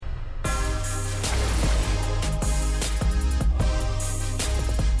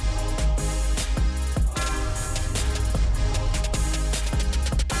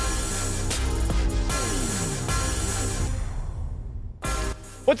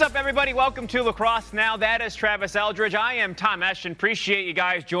What's up, everybody? Welcome to Lacrosse Now. That is Travis Eldridge. I am Tom Eschen. Appreciate you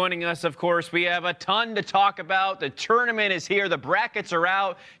guys joining us, of course. We have a ton to talk about. The tournament is here. The brackets are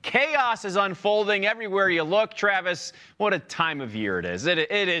out. Chaos is unfolding everywhere you look. Travis, what a time of year it is.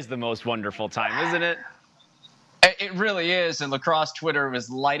 It is the most wonderful time, isn't it? It really is, and lacrosse Twitter was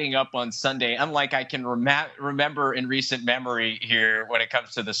lighting up on Sunday, unlike I can remember in recent memory here when it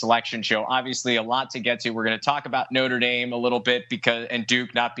comes to the selection show. Obviously, a lot to get to. We're going to talk about Notre Dame a little bit and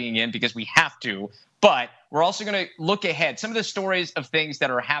Duke not being in because we have to. But we're also going to look ahead. Some of the stories of things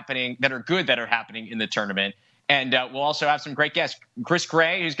that are happening, that are good, that are happening in the tournament. And we'll also have some great guests. Chris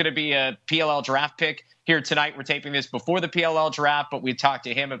Gray, who's going to be a PLL draft pick here tonight. We're taping this before the PLL draft, but we talked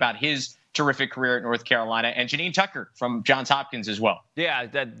to him about his terrific career at North Carolina, and Janine Tucker from Johns Hopkins as well. Yeah,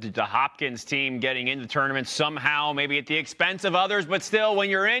 the Hopkins team getting into the tournament somehow, maybe at the expense of others, but still, when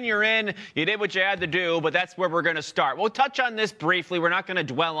you're in, you're in. You did what you had to do, but that's where we're going to start. We'll touch on this briefly. We're not going to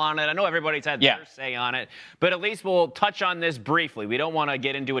dwell on it. I know everybody's had their say on it, but at least we'll touch on this briefly. We don't want to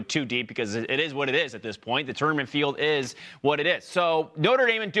get into it too deep because it is what it is at this point. The tournament field is what it is. So Notre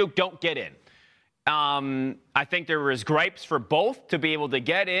Dame and Duke don't get in. I think there was gripes for both to be able to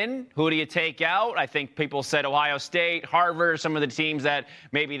get in. Who do you take out? I think people said Ohio State, Harvard, some of the teams that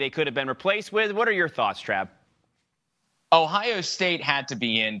maybe they could have been replaced with. What are your thoughts, Trav? Ohio State had to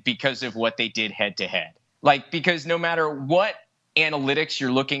be in because of what they did head-to-head. Because no matter what analytics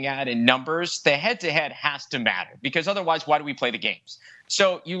you're looking at in numbers, the head-to-head has to matter. Because otherwise, why do we play the games?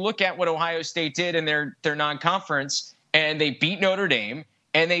 So you look at what Ohio State did in their non-conference, and they beat Notre Dame,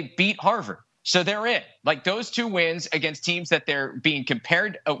 and they beat Harvard. So they're in. Those two wins against teams that they're being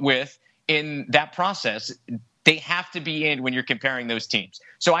compared with in that process, they have to be in when you're comparing those teams.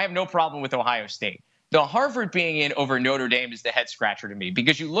 So I have no problem with Ohio State. The Harvard being in over Notre Dame is the head scratcher to me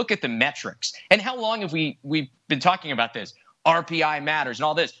because you look at the metrics. And how long have we've been talking about this? RPI matters and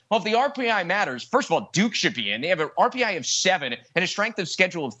all this. Well, if the RPI matters, first of all, Duke should be in. They have an RPI of 7 and a strength of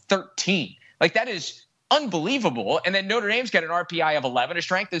schedule of 13. That is unbelievable. And then Notre Dame's got an RPI of 11, a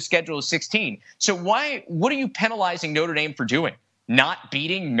strength of schedule of 16. So what are you penalizing Notre Dame for doing? Not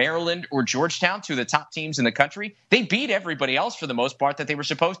beating Maryland or Georgetown, two of the top teams in the country? They beat everybody else for the most part that they were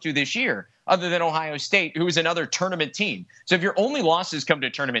supposed to this year, other than Ohio State, who is another tournament team. So if your only losses come to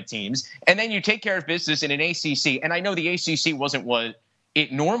tournament teams, and then you take care of business in an ACC, and I know the ACC wasn't what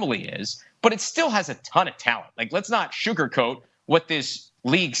it normally is, but it still has a ton of talent. Let's not sugarcoat what this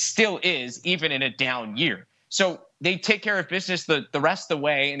league still is, even in a down year. So they take care of business the rest of the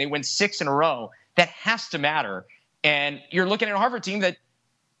way, and they win 6 in a row. That has to matter. And you're looking at a Harvard team that,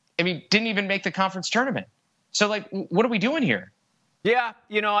 didn't even make the conference tournament. So, what are we doing here? Yeah,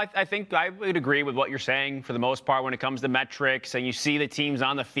 I think I would agree with what you're saying for the most part when it comes to metrics, and you see the teams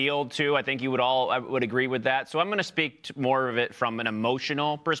on the field too. I think I would agree with that. So I'm going to speak more of it from an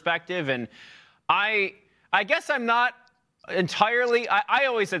emotional perspective, and I guess I'm not entirely. I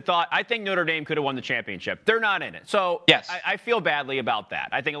always had thought I think Notre Dame could have won the championship. They're not in it, so yes. I feel badly about that.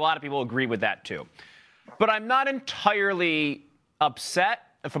 I think a lot of people agree with that too, but I'm not entirely upset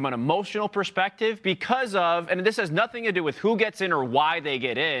from an emotional perspective because of, and this has nothing to do with who gets in or why they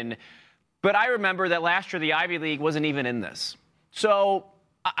get in, but I remember that last year the Ivy League wasn't even in this. So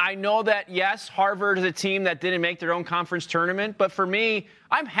I know that, yes, Harvard is a team that didn't make their own conference tournament, but for me,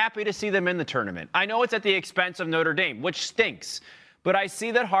 I'm happy to see them in the tournament. I know it's at the expense of Notre Dame, which stinks, but I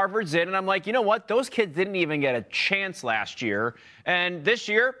see that Harvard's in, and I'm like, you know what? Those kids didn't even get a chance last year, and this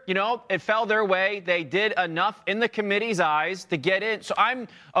year, it fell their way. They did enough in the committee's eyes to get in. So I'm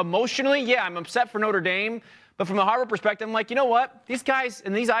emotionally, I'm upset for Notre Dame. But from a Harvard perspective, I'm like, you know what? These guys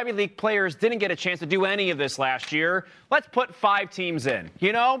and these Ivy League players didn't get a chance to do any of this last year. Let's put 5 teams in.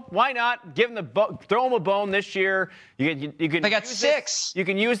 Why not? Throw them a bone this year. You can. They got 6. You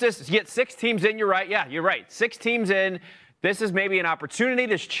can use this. You get 6 teams in. You're right. Yeah, you're right. 6 teams in. This is maybe an opportunity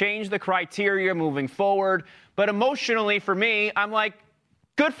to change the criteria moving forward. But emotionally, for me, I'm like,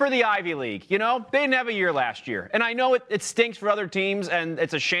 good for the Ivy League. They didn't have a year last year. And I know it stinks for other teams, and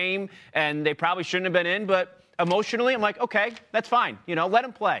it's a shame, and they probably shouldn't have been in, but emotionally, I'm like, okay, that's fine. Let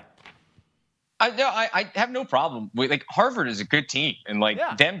them play. I have no problem with Harvard is a good team, and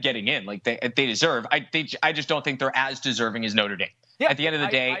them getting in, they deserve. I just don't think they're as deserving as Notre Dame. Yeah, at the end of the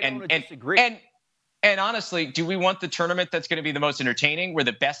day, I don't disagree. And honestly, do we want the tournament that's going to be the most entertaining, where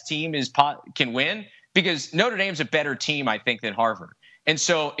the best team can win? Because Notre Dame's a better team, I think, than Harvard. And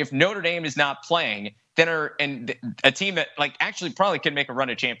so if Notre Dame is not playing, then a team that actually probably can make a run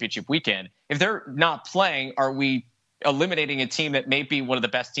at championship weekend, if they're not playing, are we eliminating a team that may be one of the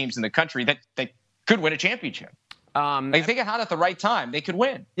best teams in the country that could win a championship? If they get hot at the right time, they could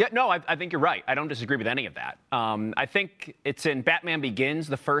win. Yeah, no, I think you're right. I don't disagree with any of that. I think it's in Batman Begins,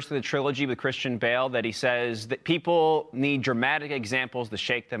 the first of the trilogy with Christian Bale, that he says that people need dramatic examples to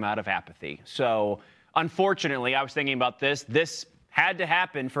shake them out of apathy. So, unfortunately, I was thinking about this. This had to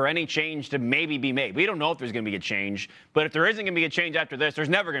happen for any change to maybe be made. We don't know if there's going to be a change, but if there isn't going to be a change after this, there's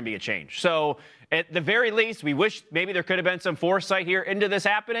never going to be a change. So at the very least, we wish maybe there could have been some foresight here into this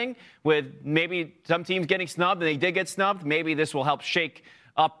happening with maybe some teams getting snubbed, and they did get snubbed. Maybe this will help shake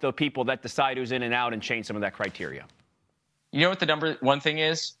up the people that decide who's in and out and change some of that criteria. You know what the number one thing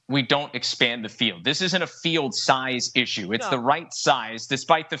is? We don't expand the field. This isn't a field size issue. It's the right size,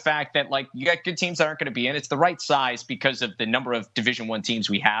 despite the fact that, like, you got good teams that aren't going to be in. It's the right size because of the number of Division I teams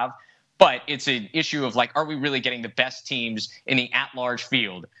we have. But it's an issue of, like, are we really getting the best teams in the at-large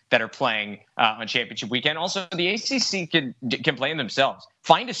field that are playing on championship weekend? Also, the ACC can blame themselves.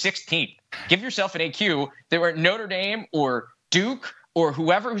 Find a sixth team. Give yourself an AQ. They were Notre Dame or Duke or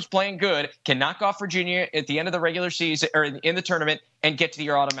whoever who's playing good can knock off Virginia at the end of the regular season or in the tournament and get to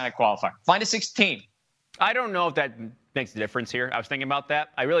your automatic qualifier. Find a sixth team. I don't know if that makes a difference here. I was thinking about that.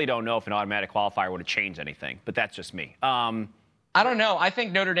 I really don't know if an automatic qualifier would have changed anything, but that's just me. I don't know. I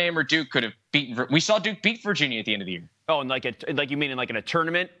think Notre Dame or Duke could have beaten. We saw Duke beat Virginia at the end of the year. Oh, and like you mean in a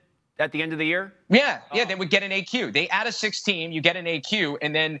tournament at the end of the year? Yeah, they would get an AQ. They add a sixth team, you get an AQ,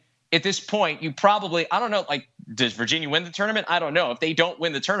 and then at this point, you probably, I don't know, like, does Virginia win the tournament? I don't know. If they don't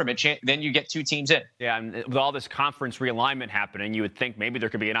win the tournament, then you get two teams in. Yeah, and with all this conference realignment happening, you would think maybe there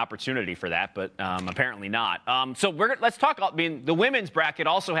could be an opportunity for that, but apparently not. So let's talk. I mean, the women's bracket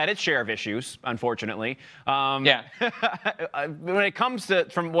also had its share of issues, unfortunately. Yeah. When it comes to,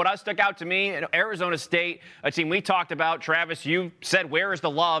 from what stuck out to me, Arizona State, a team we talked about, Travis, you said, where is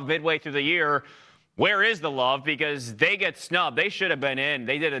the love midway through the year? Where is the love? Because they get snubbed. They should have been in.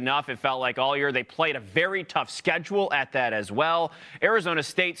 They did enough, it felt like, all year. They played a very tough schedule at that as well. Arizona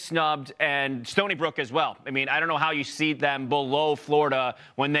State snubbed, and Stony Brook as well. I mean, I don't know how you see them below Florida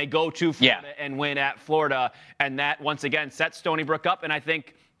when they go to Florida and win at Florida. And that, once again, sets Stony Brook up. And I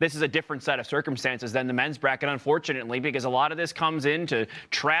think this is a different set of circumstances than the men's bracket, unfortunately, because a lot of this comes into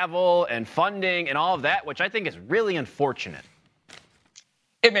travel and funding and all of that, which I think is really unfortunate.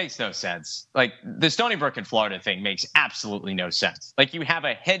 It makes no sense. Like, the Stony Brook and Florida thing makes absolutely no sense. Like, you have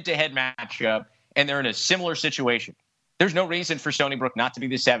a head-to-head matchup, and they're in a similar situation. There's no reason for Stony Brook not to be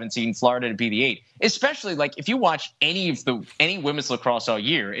the 7 seed and Florida to be the 8. Especially, like, if you watch any women's lacrosse all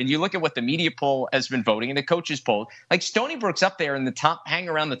year, and you look at what the media poll has been voting and the coaches poll, like, Stony Brook's up there in the top, hang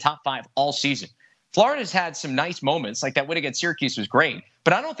around the top 5 all season. Florida's had some nice moments, like that win against Syracuse was great,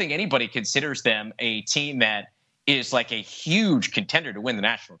 but I don't think anybody considers them a team that is like a huge contender to win the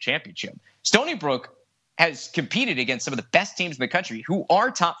national championship. Stony Brook has competed against some of the best teams in the country who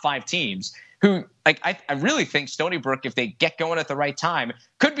are top 5 teams who, like, I really think Stony Brook, if they get going at the right time,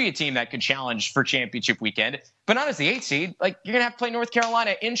 could be a team that could challenge for championship weekend. But not as the 8 seed. Like, you're going to have to play North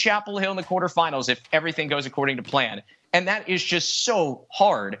Carolina in Chapel Hill in the quarterfinals if everything goes according to plan. And that is just so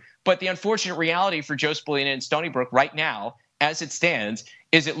hard. But the unfortunate reality for Joe Spolina and Stony Brook right now, as it stands,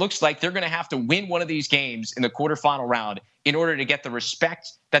 is it looks like they're going to have to win one of these games in the quarterfinal round in order to get the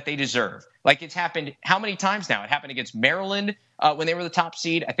respect that they deserve. Like, it's happened how many times now? It happened against Maryland when they were the top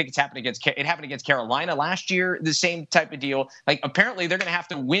seed. I think it happened against Carolina last year, the same type of deal. Like, apparently they're going to have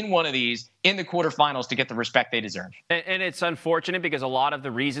to win one of these in the quarterfinals to get the respect they deserve. And it's unfortunate because a lot of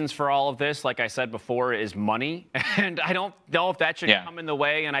the reasons for all of this, like I said before, is money. And I don't know if that should come in the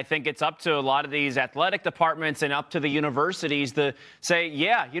way. And I think it's up to a lot of these athletic departments and up to the universities to say,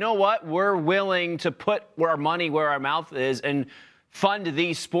 yeah, you know what? We're willing to put our money where our mouth is and fund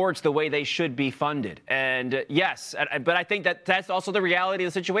these sports the way they should be funded. And yes, but I think that's also the reality of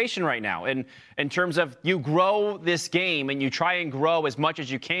the situation right now. And in terms of you grow this game and you try and grow as much as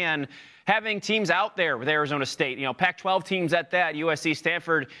you can, having teams out there with Arizona State, Pac-12 teams at that, USC,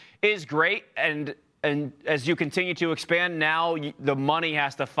 Stanford is great. And as you continue to expand now, the money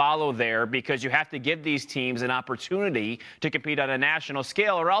has to follow there because you have to give these teams an opportunity to compete on a national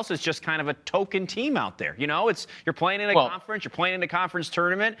scale, or else it's just kind of a token team out there. You're playing in a conference, you're playing in a conference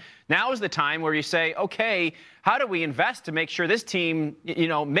tournament. Now is the time where you say, okay, how do we invest to make sure this team,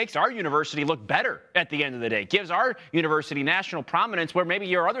 makes our university look better at the end of the day, gives our university national prominence where maybe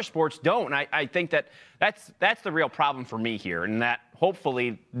your other sports don't. And I think that's the real problem for me here, and that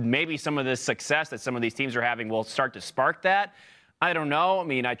hopefully maybe some of the success that some of these teams are having will start to spark that. I don't know. I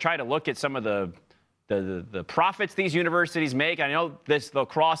mean, I try to look at some of the profits these universities make. I know this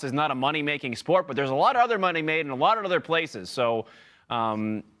lacrosse is not a money-making sport, but there's a lot of other money made in a lot of other places. So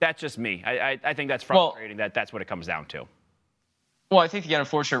that's just me. I think that's frustrating that's what it comes down to. Well, I think the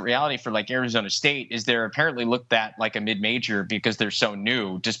unfortunate reality for like Arizona State is they're apparently looked at like a mid-major because they're so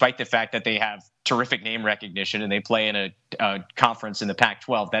new, despite the fact that they have terrific name recognition and they play in a conference in the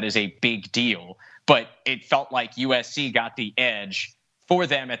Pac-12. That is a big deal. But it felt like USC got the edge for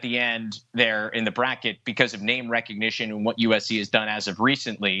them at the end there in the bracket because of name recognition and what USC has done as of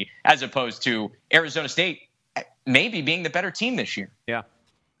recently, as opposed to Arizona State maybe being the better team this year. Yeah.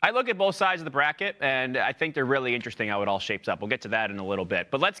 I look at both sides of the bracket, and I think they're really interesting how it all shapes up. We'll get to that in a little bit.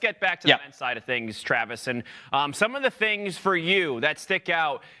 But let's get back to the men's side of things, Travis. And some of the things for you that stick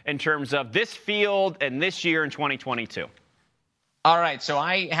out in terms of this field and this year in 2022. All right, so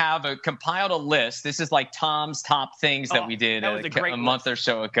I have compiled a list. This is like Tom's top things that we did a month or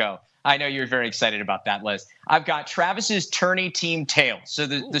so ago. I know you're very excited about that list. I've got Travis's tourney team tales. So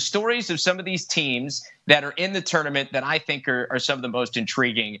the stories of some of these teams that are in the tournament that I think are some of the most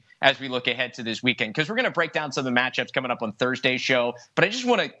intriguing as we look ahead to this weekend. Because we're going to break down some of the matchups coming up on Thursday's show. But I just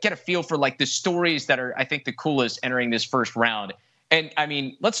want to get a feel for like the stories that are, I think, the coolest entering this first round. And, I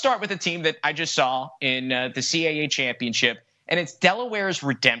mean, let's start with a team that I just saw in the CAA championship, and it's Delaware's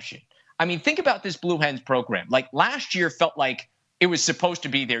redemption. I mean, think about this Blue Hens program. Like last year felt like it was supposed to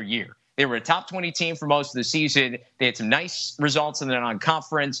be their year. They were a top 20 team for most of the season. They had some nice results in the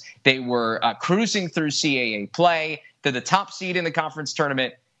non-conference. They were cruising through CAA play. They're the top seed in the conference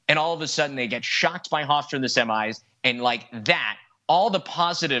tournament. And all of a sudden, they get shocked by Hofstra in the semis. And like that, all the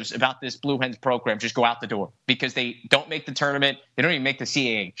positives about this Blue Hens program just go out the door because they don't make the tournament. They don't even make the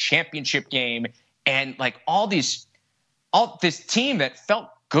CAA championship game. And like this team that felt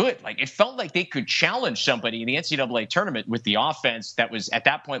good. Like it felt like they could challenge somebody in the NCAA tournament with the offense that was at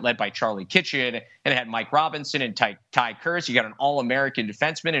that point led by Charlie Kitchen, and it had Mike Robinson and Ty Kurtz. You got an All-American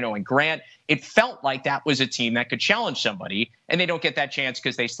defenseman in Owen Grant. It felt like that was a team that could challenge somebody, and they don't get that chance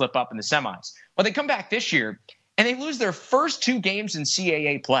because they slip up in the semis. Well, they come back this year, and they lose their first 2 games in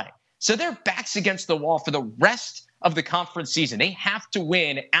CAA play. So their back's against the wall for the rest of the conference season. They have to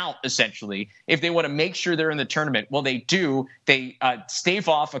win out, essentially, if they want to make sure they're in the tournament. Well, they do. They stave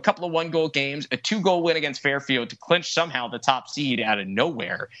off a couple of 1-goal games, a 2-goal win against Fairfield to clinch somehow the top seed out of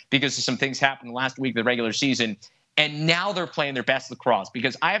nowhere because of some things happened last week of the regular season. And now they're playing their best lacrosse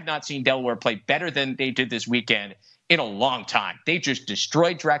because I have not seen Delaware play better than they did this weekend in a long time. They just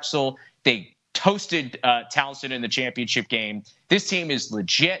destroyed Drexel. They toasted Towson in the championship game. This team is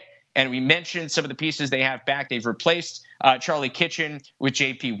legit. And we mentioned some of the pieces they have back. They've replaced Charlie Kitchen with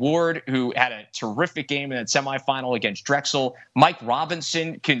J.P. Ward, who had a terrific game in that semifinal against Drexel. Mike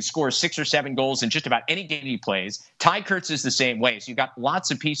Robinson can score 6 or 7 goals in just about any game he plays. Ty Kurtz is the same way. So you've got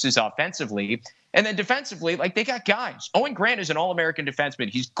lots of pieces offensively. And then defensively, like they got guys. Owen Grant is an All-American defenseman.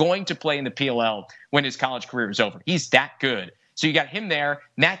 He's going to play in the PLL when his college career is over. He's that good. So you got him there.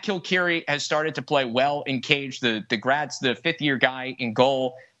 Matt Kilkeary has started to play well in cage. The fifth-year guy in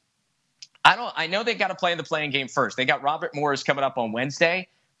goal. I know they got to play in the playing game first. They got Robert Morris coming up on Wednesday.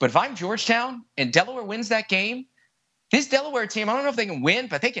 But if I'm Georgetown and Delaware wins that game, this Delaware team, I don't know if they can win,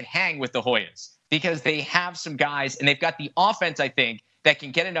 but they can hang with the Hoyas because they have some guys and they've got the offense, I think, that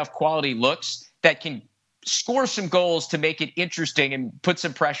can get enough quality looks that can score some goals to make it interesting and put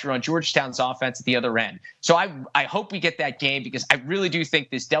some pressure on Georgetown's offense at the other end. So I hope we get that game because I really do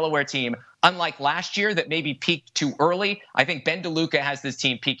think this Delaware team, unlike last year that maybe peaked too early, I think Ben DeLuca has this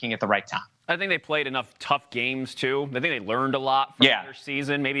team peaking at the right time. I think they played enough tough games, too. I think they learned a lot from their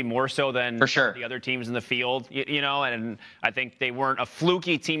season, maybe more so than the other teams in the field, and I think they weren't a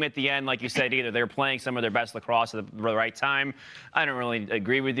fluky team at the end, like you said, either. They were playing some of their best lacrosse at the right time. I don't really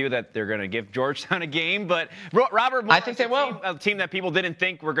agree with you that they're going to give Georgetown a game, but Robert Morris, I think they will. A team that people didn't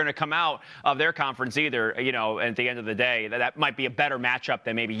think were going to come out of their conference either, at the end of the day. That might be a better matchup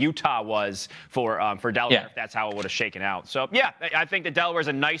than maybe Utah was for Delaware, if that's how it would have shaken out. So, I think that Delaware's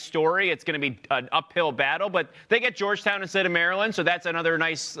a nice story. It's going to be an uphill battle, but they get Georgetown instead of Maryland, so that's another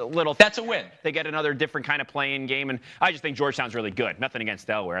nice little thing. That's a win. They get another different kind of playing game, and I just think Georgetown's really good. Nothing against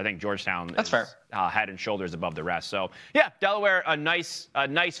Delaware. I think Georgetown is fair. Head and shoulders above the rest. So, Delaware, a nice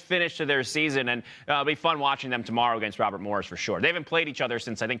finish to their season, and it'll be fun watching them tomorrow against Robert Morris for sure. They haven't played each other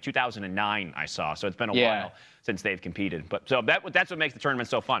since, I think, 2009, I saw, so it's been a while since they've competed. But so that's what makes the tournament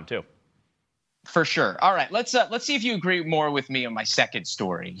so fun, too. For sure. All right, let's see if you agree more with me on my second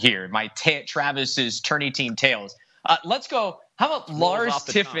story here, my Travis's tourney team tales. Let's go. How about Lars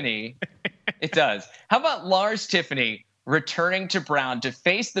Tiffany? It does. How about Lars Tiffany returning to Brown to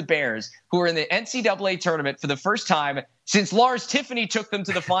face the Bears, who are in the NCAA tournament for the first time since Lars Tiffany took them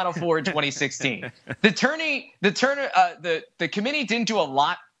to the Final Four in 2016. The committee didn't do a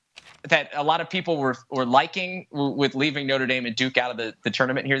lot that a lot of people were liking with leaving Notre Dame and Duke out of the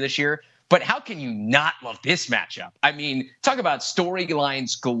tournament here this year. But how can you not love this matchup? I mean, talk about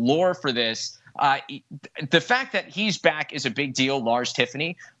storylines galore for this. The fact that he's back is a big deal, Lars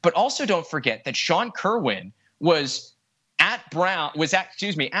Tiffany. But also don't forget that Sean Kerwin was at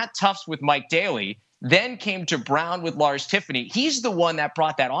Tufts with Mike Daly, then came to Brown with Lars Tiffany. He's the one that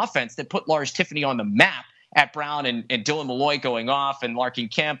brought that offense that put Lars Tiffany on the map at Brown and Dylan Malloy going off and Larkin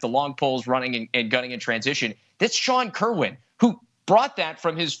Kemp, the long poles running and gunning in transition. That's Sean Kerwin, who brought that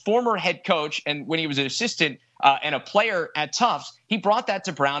from his former head coach. And when he was an assistant and a player at Tufts, he brought that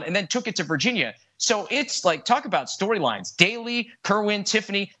to Brown and then took it to Virginia. So it's like, talk about storylines. Daly, Kerwin,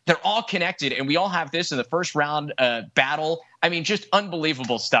 Tiffany, they're all connected. And we all have this in the first round battle. I mean, just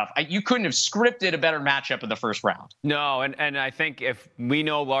unbelievable stuff. You couldn't have scripted a better matchup in the first round. No, and I think if we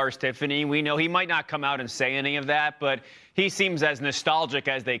know Lars Tiffany, we know he might not come out and say any of that, but he seems as nostalgic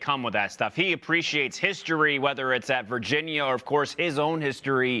as they come with that stuff. He appreciates history, whether it's at Virginia or, of course, his own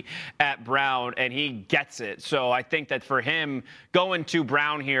history at Brown, and he gets it. So I think that for him, going to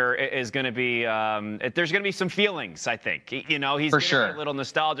Brown here is going to be there's going to be some feelings, I think. He's going to be a little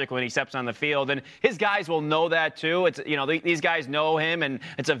nostalgic when he steps on the field, and his guys will know that too. It's these guys know him, and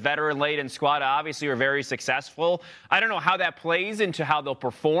it's a veteran-laden squad. Obviously, are very successful. I don't know how that plays into how they'll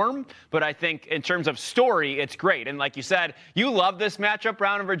perform, but I think in terms of story, it's great. And like you said, you love this matchup,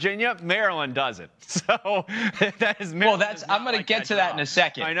 Brown and Virginia. Maryland doesn't. So that is Maryland. Well, I'm going to get to that in a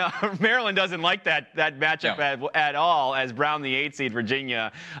second. I know Maryland doesn't like that matchup at all. As Brown, the 8 seed,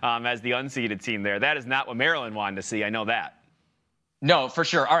 Virginia as the unseeded team there. That is not what Maryland wanted to see. I know that. No, for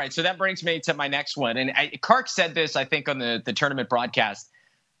sure. All right, so that brings me to my next one. And Kark said this, I think, on the tournament broadcast.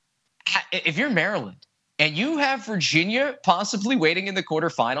 If you're Maryland and you have Virginia possibly waiting in the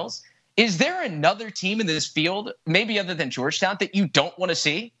quarterfinals, is there another team in this field, maybe other than Georgetown, that you don't want to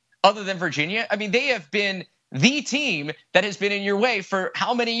see other than Virginia? I mean, they have been the team that has been in your way for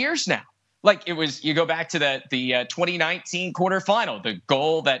how many years now? Like you go back to the 2019 quarterfinal, the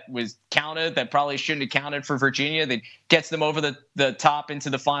goal that was counted that probably shouldn't have counted for Virginia that gets them over the top into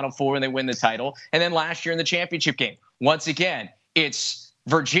the Final Four and they win the title. And then last year in the championship game, once again, it's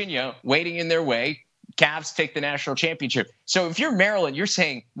Virginia waiting in their way. Cavs take the national championship. So if you're Maryland, you're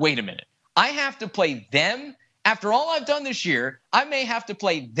saying, wait a minute, I have to play them after all I've done this year. I may have to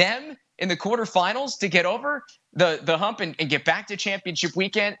play them in the quarterfinals to get over the hump and get back to championship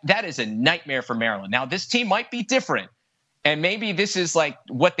weekend. That is a nightmare for Maryland. Now, this team might be different, and maybe this is like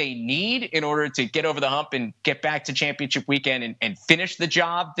what they need in order to get over the hump and get back to championship weekend and finish the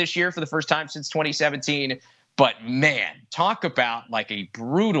job this year for the first time since 2017. But, man, talk about like a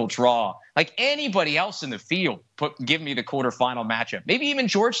brutal draw. Like anybody else in the field, give me the quarterfinal matchup. Maybe even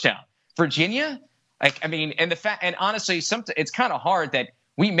Georgetown. Virginia? And honestly, it's kind of hard that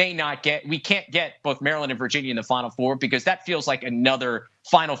we can't get both Maryland and Virginia in the Final Four because that feels like another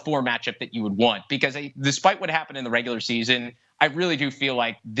Final Four matchup that you would want. Because despite what happened in the regular season, I really do feel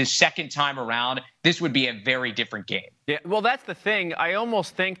like the second time around, this would be a very different game. Yeah, well, that's the thing. I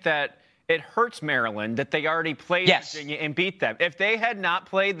almost think that it hurts Maryland that they already played Virginia and beat them. If they had not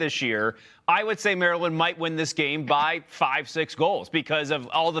played this year, I would say Maryland might win this game by 5-6 goals because of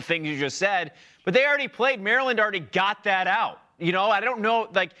all the things you just said. But they already played. Maryland already got that out. I don't know.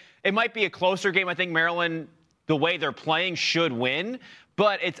 Like, it might be a closer game. I think Maryland, the way they're playing, should win.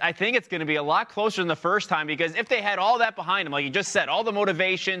 But I think it's going to be a lot closer than the first time because if they had all that behind them, like you just said, all the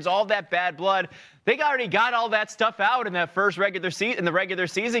motivations, all that bad blood, they already got all that stuff out in that first regular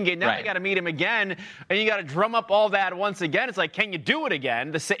season game. Now they got to meet him again, and you got to drum up all that once again. It's like, can you do it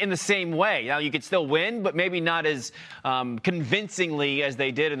again in the same way? Now, you could still win, but maybe not as convincingly as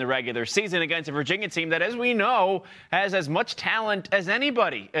they did in the regular season against a Virginia team that, as we know, has as much talent as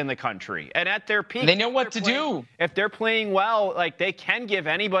anybody in the country. And at their peak, they know what to do. If they're playing well, like they can give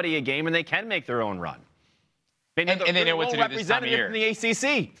anybody a game, and they can make their own run. They know what to do this time of year. In the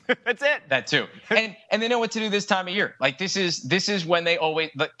ACC. That's it. That too. And they know what to do this time of year. Like this is when they always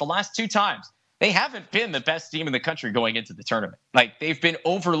the last two times they haven't been the best team in the country going into the tournament. Like they've been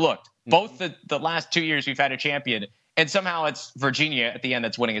overlooked. Both the last 2 years we've had a champion, and somehow it's Virginia at the end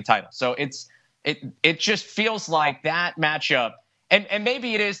that's winning a title. So it just feels like that matchup. And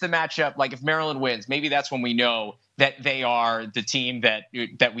maybe it is the matchup. Like if Maryland wins, maybe that's when we know that they are the team that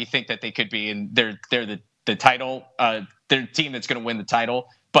we think that they could be, and they're the title, their team that's going to win the title.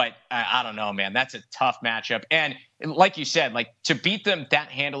 But I don't know, man. That's a tough matchup. And like you said, like to beat them that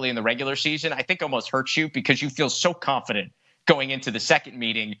handily in the regular season, I think almost hurts you because you feel so confident going into the second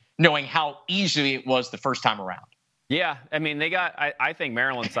meeting, knowing how easy it was the first time around. Yeah, I mean, I think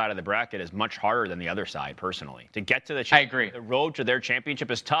Maryland's side of the bracket is much harder than the other side, personally. To get to I agree. The road to their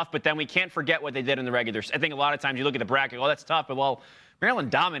championship is tough, but then we can't forget what they did in the regular. I think a lot of times you look at the bracket, oh, that's tough, but well,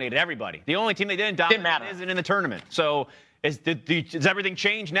 Maryland dominated everybody. The only team they didn't dominate isn't in the tournament. So does everything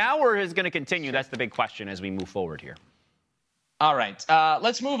change now, or is it going to continue? That's the big question as we move forward here. All right,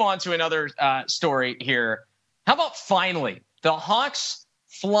 let's move on to another story here. How about finally the Hawks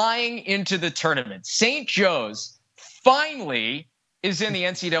flying into the tournament? St. Joe's finally is in the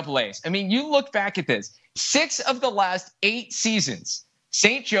NCAAs. I mean, you look back at this. 6 of the last 8 seasons,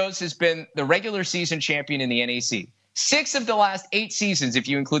 St. Joe's has been the regular season champion in the NAC. 6 of the last 8 seasons, if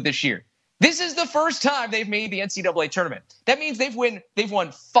you include this year. This is the first time they've made the NCAA tournament. That means they've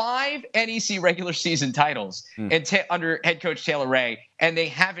won 5 NEC regular season titles under head coach Taylor Ray, and they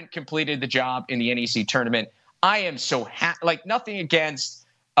haven't completed the job in the NEC tournament. I am so happy. Like, nothing against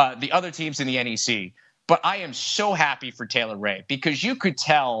the other teams in the NEC, but I am so happy for Taylor Ray, because you could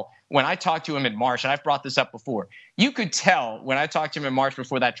tell when I talked to him in March, and I've brought this up before, you could tell when I talked to him in March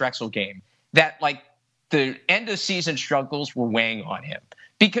before that Drexel game that, like, the end of season struggles were weighing on him,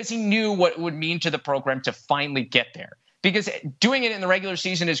 because he knew what it would mean to the program to finally get there. Because doing it in the regular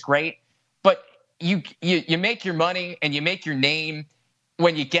season is great, but you make your money and you make your name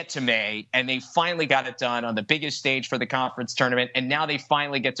when you get to May, and they finally got it done on the biggest stage for the conference tournament, and now they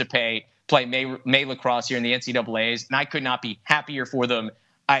finally get to play May lacrosse here in the NCAAs, and I could not be happier for them.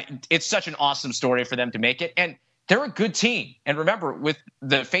 It's such an awesome story for them to make it, and they're a good team. And remember, with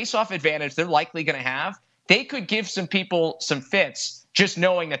the face-off advantage they're likely going to have, they could give some people some fits just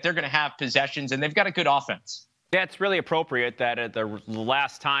knowing that they're going to have possessions, and they've got a good offense. Yeah, it's really appropriate that at the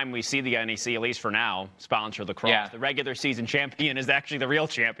last time we see the NEC, at least for now, sponsor lacrosse, the regular season champion is actually the real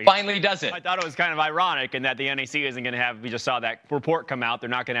champion. Finally does it. I thought it was kind of ironic in that the NEC isn't going to have, we just saw that report come out, they're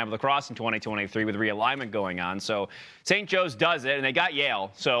not going to have lacrosse in 2023 with realignment going on. So St. Joe's does it, and they got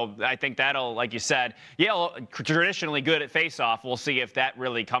Yale. So I think that'll, like you said, Yale traditionally good at face-off. We'll see if that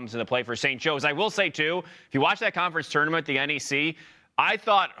really comes into play for St. Joe's. I will say, too, if you watch that conference tournament, the NEC, I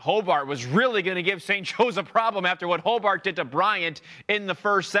thought Hobart was really going to give St. Joe's a problem after what Hobart did to Bryant in the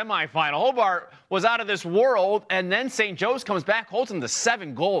first semifinal. Hobart was out of this world, and then St. Joe's comes back, holds them to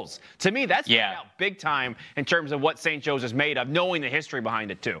 7 goals. To me, that's big time in terms of what St. Joe's is made of, knowing the history behind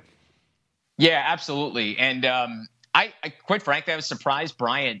it, too. Yeah, absolutely. And I quite frankly, I was surprised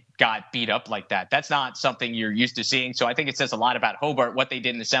Bryant got beat up like that. That's not something you're used to seeing. So I think it says a lot about Hobart, what they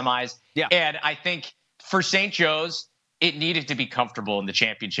did in the semis. Yeah. And I think for St. Joe's, it needed to be comfortable in the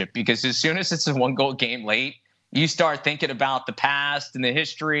championship, because as soon as it's a 1-goal game late, you start thinking about the past and the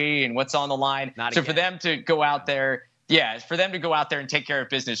history and what's on the line. For them to go out there, and take care of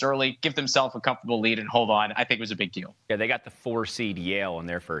business early, give themselves a comfortable lead and hold on, I think it was a big deal. Yeah, they got the 4 seed Yale in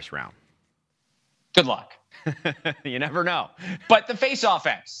their first round. Good luck. You never know. But the face-off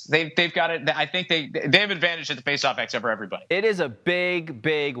X, they've got it. I think they have advantage at the face-off X over everybody. It is a big,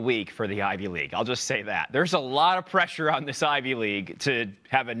 big week for the Ivy League. I'll just say that. There's a lot of pressure on this Ivy League to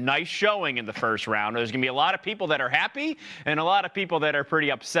have a nice showing in the first round. There's going to be a lot of people that are happy and a lot of people that are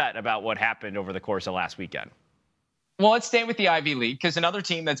pretty upset about what happened over the course of last weekend. Well, let's stay with the Ivy League, because another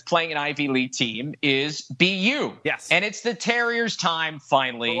team that's playing an Ivy League team is BU. Yes. And it's the Terriers' time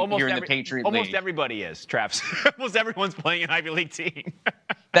finally here in the Patriot League. Almost everybody is, Travis. Almost everyone's playing an Ivy League team.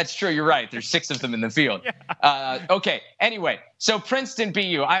 That's true. You're right. There's 6 of them in the field. Yeah. Okay. Anyway, so Princeton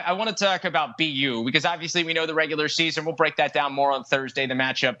BU. I want to talk about BU because obviously we know the regular season. We'll break that down more on Thursday, the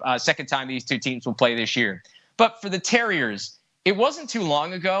matchup. Second time these two teams will play this year. But for the Terriers, it wasn't too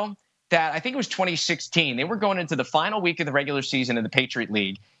long ago that I think it was 2016. They were going into the final week of the regular season in the Patriot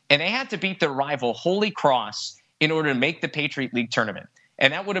League, and they had to beat their rival Holy Cross in order to make the Patriot League tournament.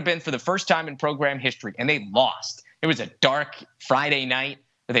 And that would have been for the first time in program history, and they lost. It was a dark Friday night,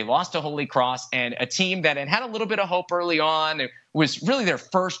 but they lost to Holy Cross, and a team that had a little bit of hope early on. It was really their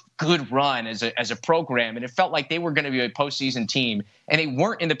first good run as a program, and it felt like they were going to be a postseason team, and they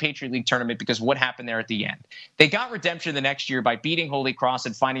weren't in the Patriot League tournament because of what happened there at the end. They got redemption the next year by beating Holy Cross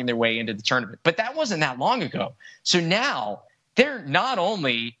and finding their way into the tournament, but that wasn't that long ago. So now they're not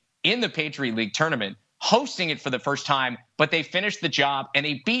only in the Patriot League tournament, hosting it for the first time, but they finished the job, and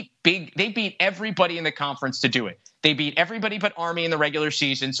they beat everybody in the conference to do it. They beat everybody but Army in the regular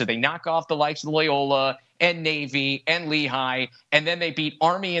season, so they knock off the likes of Loyola and Navy and Lehigh, and then they beat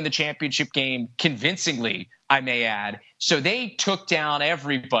Army in the championship game convincingly, I may add. So they took down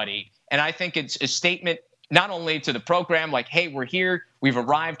everybody, and I think it's a statement not only to the program, like, hey, we're here, we've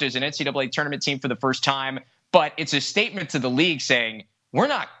arrived as an NCAA tournament team for the first time, but it's a statement to the league saying, we're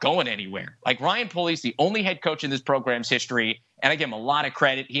not going anywhere. Like, Ryan Pulley's the only head coach in this program's history, and I give him a lot of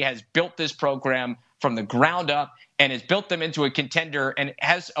credit. He has built this program from the ground up, and has built them into a contender and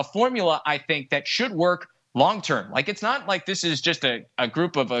has a formula, I think, that should work long term. Like, it's not like this is just a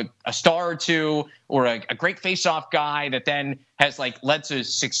group of a star or two or a great face-off guy that then has like led to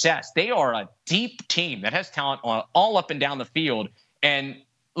success. They are a deep team that has talent all up and down the field. And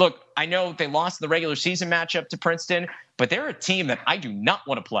look, I know they lost the regular season matchup to Princeton, but they're a team that I do not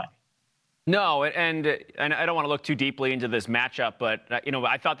want to play. No, and I don't want to look too deeply into this matchup, but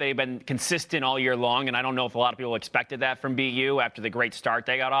I thought they've been consistent all year long, and I don't know if a lot of people expected that from BU after the great start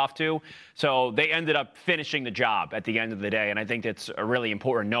they got off to. So they ended up finishing the job at the end of the day, and I think that's a really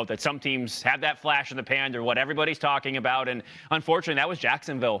important note that some teams have that flash in the pan or what everybody's talking about, and unfortunately that was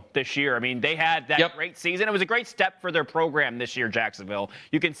Jacksonville this year. I mean, they had that great season. It was a great step for their program this year, Jacksonville.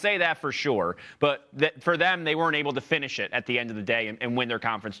 You can say that for sure, but for them, they weren't able to finish it at the end of the day and win their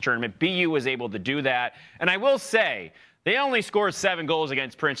conference tournament. BU was able to do that. And I will say, they only scored 7 goals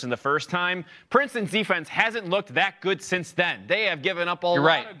against Princeton the first time. Princeton's defense hasn't looked that good since then. They have given up a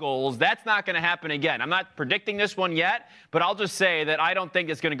lot of goals. That's not going to happen again. I'm not predicting this one yet, but I'll just say that I don't think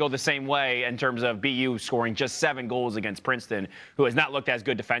it's going to go the same way in terms of BU scoring just 7 goals against Princeton, who has not looked as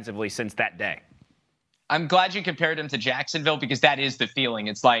good defensively since that day. I'm glad you compared them to Jacksonville because that is the feeling.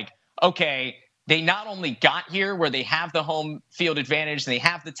 It's like, okay, they not only got here where they have the home field advantage and they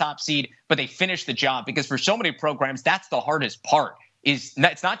have the top seed, but they finished the job, because for so many programs, that's the hardest part. It's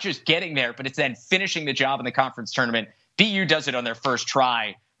not just getting there, but it's then finishing the job in the conference tournament. BU does it on their first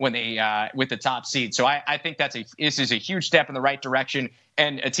try when they with the top seed. So I think this is a huge step in the right direction,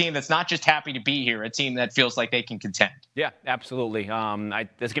 and a team that's not just happy to be here, a team that feels like they can contend. Yeah, absolutely. It's going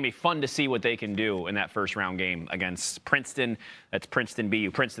to be fun to see what they can do in that first round game against Princeton. That's Princeton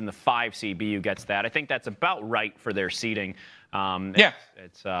BU. Princeton, the 5 seed. BU gets that. I think that's about right for their seeding.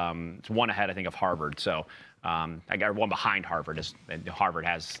 It's one ahead, I think, of Harvard. So I got one behind Harvard. Harvard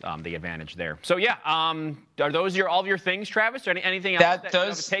has the advantage there. So yeah, are those all of your things, Travis? Or anything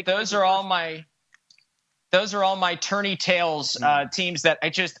else? Those are all my tourney tales teams that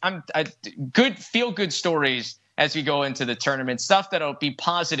I'm good feel good stories as we go into the tournament. Stuff that'll be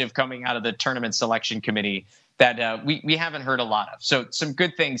positive coming out of the tournament selection committee that we haven't heard a lot of. So some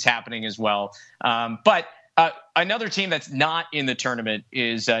good things happening as well. But another team that's not in the tournament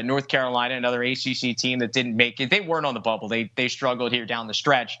is North Carolina, another ACC team that didn't make it. They weren't on the bubble. They struggled here down the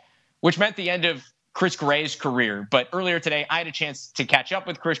stretch, which meant the end of Chris Gray's career. But earlier today, I had a chance to catch up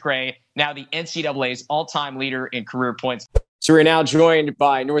with Chris Gray, now the NCAA's all-time leader in career points. So we're now joined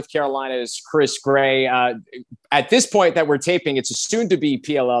by North Carolina's Chris Gray. At this point that we're taping, it's a soon-to-be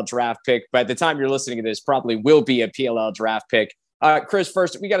PLL draft pick. By the time you're listening to this, probably will be a PLL draft pick. Chris,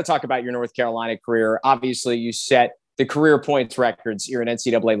 first, we got to talk about your North Carolina career. Obviously, you set the career points records here in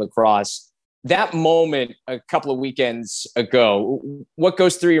NCAA lacrosse. That moment a couple of weekends ago, what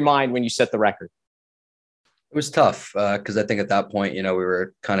goes through your mind when you set the record? It was tough because I think at that point, we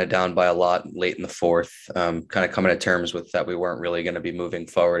were kind of down by a lot late in the fourth, kind of coming to terms with that we weren't really going to be moving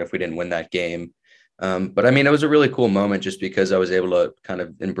forward if we didn't win that game. But I mean, it was a really cool moment just because I was able to kind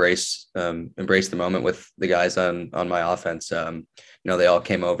of embrace the moment with the guys on my offense. They all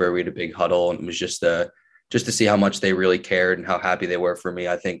came over, we had a big huddle, and it was just to see how much they really cared and how happy they were for me,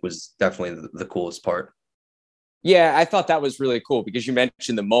 I think was definitely the coolest part. Yeah, I thought that was really cool because you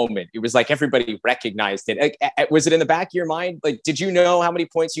mentioned the moment. It was like everybody recognized it. Like, was it in the back of your mind? Like, did you know how many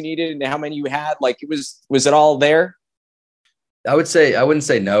points you needed and how many you had? Like, was it all there? I wouldn't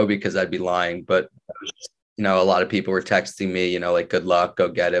say no because I'd be lying, but a lot of people were texting me, like, good luck, go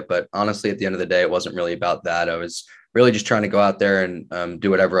get it. But honestly, at the end of the day, it wasn't really about that. I was really just trying to go out there and do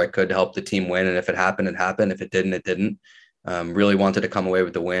whatever I could to help the team win. And if it happened, it happened. If it didn't, it didn't. Really wanted to come away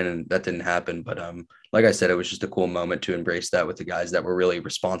with the win, and that didn't happen. But like I said, it was just a cool moment to embrace that with the guys that were really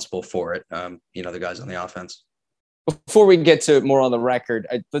responsible for it. The guys on the offense. Before we get to more on the record,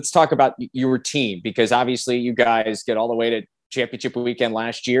 let's talk about your team, because obviously you guys get all the way to championship weekend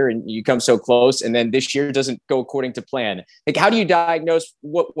last year and you come so close, and then this year doesn't go according to plan. Like, how do you diagnose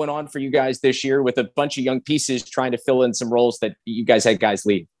what went on for you guys this year with a bunch of young pieces trying to fill in some roles that you guys had guys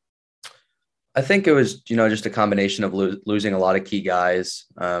leave? I think it was, just a combination of losing a lot of key guys.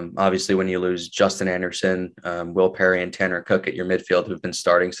 Obviously, when you lose Justin Anderson, Will Perry, and Tanner Cook at your midfield, who've been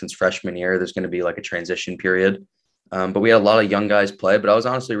starting since freshman year, there's going to be like a transition period. But we had a lot of young guys play, but I was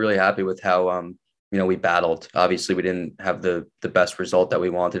honestly really happy with how, we battled. Obviously, we didn't have the best result that we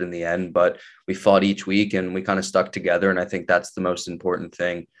wanted in the end, but we fought each week and we kind of stuck together. And I think that's the most important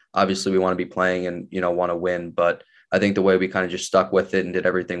thing. Obviously, we want to be playing and, want to win, but I think the way we kind of just stuck with it and did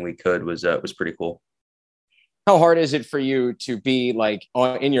everything we could was pretty cool. How hard is it for you to be like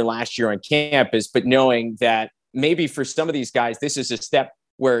in your last year on campus, but knowing that maybe for some of these guys, this is a step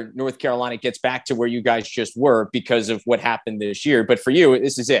where North Carolina gets back to where you guys just were because of what happened this year. But for you,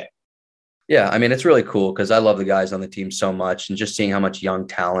 this is it. Yeah, I mean, it's really cool because I love the guys on the team so much, and just seeing how much young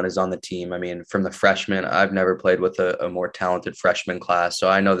talent is on the team. I mean, from the freshmen, I've never played with a more talented freshman class. So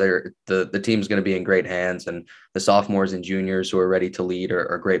I know the team's going to be in great hands, and the sophomores and juniors who are ready to lead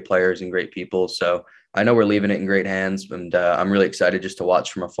are great players and great people. So I know we're leaving it in great hands, and I'm really excited just to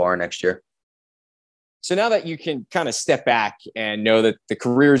watch from afar next year. So now that you can kind of step back and know that the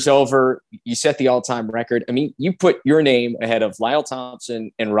career's over, you set the all-time record. I mean, you put your name ahead of Lyle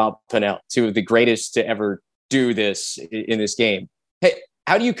Thompson and Rob Pannell, two of the greatest to ever do this in this game. Hey,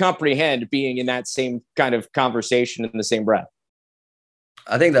 how do you comprehend being in that same kind of conversation in the same breath?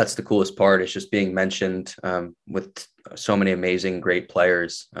 I think that's the coolest part. It's just being mentioned with so many amazing, great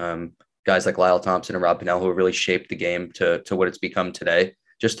players, guys like Lyle Thompson and Rob Pannell, who have really shaped the game to what it's become today.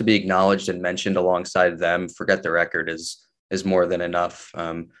 Just to be acknowledged and mentioned alongside them, forget the record, is more than enough.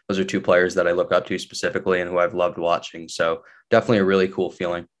 Those are two players that I look up to specifically and who I've loved watching. So definitely a really cool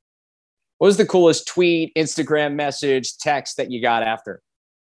feeling. What was the coolest tweet, Instagram message, text that you got after?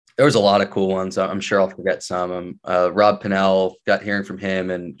 There was a lot of cool ones. I'm sure I'll forget some. Rob Pannell, got hearing from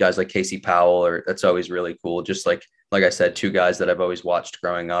him, and guys like Casey Powell, that's always really cool. Just like I said, two guys that I've always watched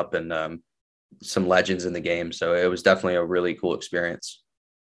growing up, and some legends in the game. So it was definitely a really cool experience.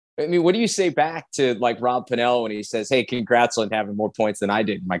 I mean, what do you say back to like Rob Pannell when he says, "Hey, congrats on having more points than I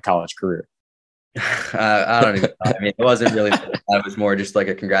did in my college career"? I don't even know. I mean, it wasn't really, it was more just like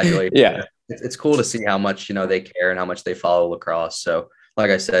a congratulations. Yeah. It's cool to see how much, they care and how much they follow lacrosse. So like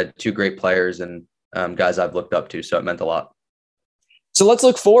I said, two great players and guys I've looked up to. So it meant a lot. So let's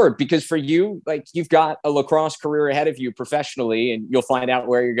look forward, because for you, like, you've got a lacrosse career ahead of you professionally, and you'll find out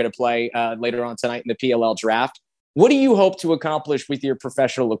where you're going to play later on tonight in the PLL draft. What do you hope to accomplish with your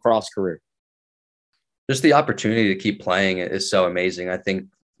professional lacrosse career? Just the opportunity to keep playing is so amazing. I think,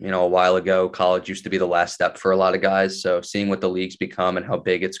 a while ago, college used to be the last step for a lot of guys. So seeing what the league's become and how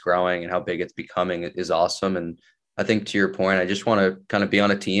big it's growing and how big it's becoming is awesome. And I think, to your point, I just want to kind of be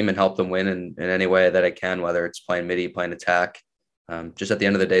on a team and help them win in any way that I can, whether it's playing midi, playing attack. Just at the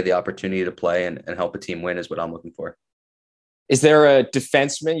end of the day, the opportunity to play and help a team win is what I'm looking for. Is there a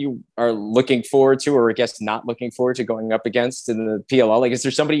defenseman you are looking forward to, or I guess not looking forward to going up against in the PLL? Like, is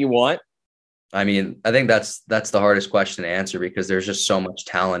there somebody you want? I mean, I think that's the hardest question to answer, because there's just so much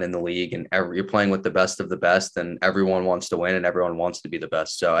talent in the league, and you're playing with the best of the best, and everyone wants to win and everyone wants to be the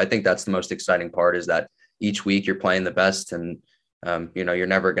best. So I think that's the most exciting part, is that each week you're playing the best, and you're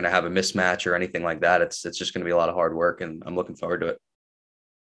never going to have a mismatch or anything like that. It's just going to be a lot of hard work, and I'm looking forward to it.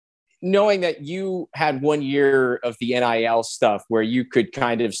 Knowing that you had 1 year of the NIL stuff where you could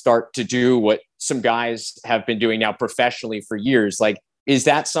kind of start to do what some guys have been doing now professionally for years, like, is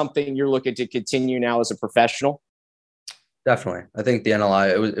that something you're looking to continue now as a professional? Definitely. I think the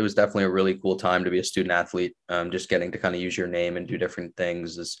NLI, it was definitely a really cool time to be a student athlete. Just getting to kind of use your name and do different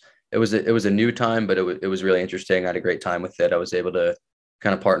things. It was a new time, but it was really interesting. I had a great time with it. I was able to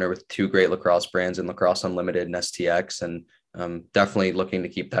kind of partner with two great lacrosse brands in Lacrosse Unlimited and STX, and definitely looking to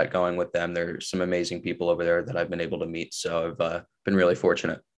keep that going with them. There's some amazing people over there that I've been able to meet. So I've been really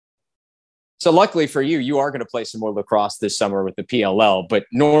fortunate. So luckily for you, you are going to play some more lacrosse this summer with the PLL, but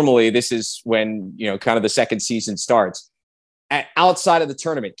normally this is when, kind of the second season starts. Outside of the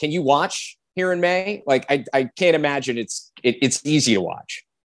tournament, can you watch here in May? Like, I can't imagine it's easy to watch.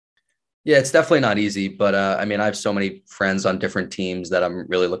 Yeah, it's definitely not easy, but I mean, I have so many friends on different teams that I'm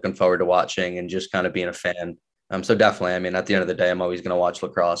really looking forward to watching and just kind of being a fan. So definitely, I mean, at the end of the day, I'm always going to watch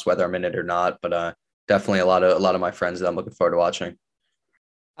lacrosse, whether I'm in it or not, but definitely a lot of my friends that I'm looking forward to watching.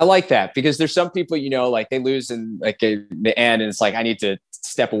 I like that, because there's some people, like, they lose in like the end and it's like, I need to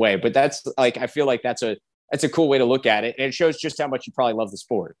step away. But that's like, I feel like that's a cool way to look at it. And it shows just how much you probably love the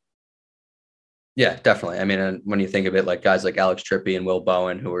sport. Yeah, definitely. I mean, and when you think of it, like guys like Alex Trippi and Will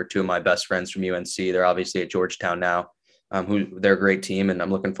Bowen, who are two of my best friends from UNC, they're obviously at Georgetown now, they're a great team. And I'm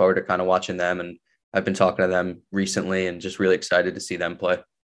looking forward to kind of watching them. And I've been talking to them recently and just really excited to see them play.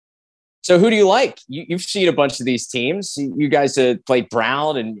 So who do you like? You've seen a bunch of these teams. You guys played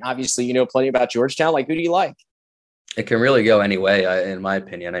Brown, and obviously you know plenty about Georgetown. Like, who do you like? It can really go any way, in my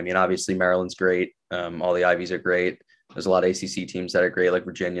opinion. I mean, obviously Maryland's great. All the Ivies are great. There's a lot of ACC teams that are great, like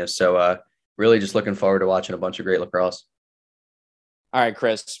Virginia. So really just looking forward to watching a bunch of great lacrosse. All right,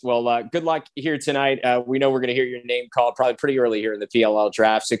 Chris. Well, good luck here tonight. We know we're going to hear your name called probably pretty early here in the PLL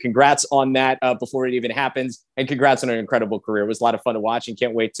draft. So congrats on that before it even happens. And congrats on an incredible career. It was a lot of fun to watch, and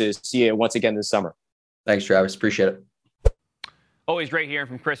can't wait to see you once again this summer. Thanks, Travis. Appreciate it. Always great hearing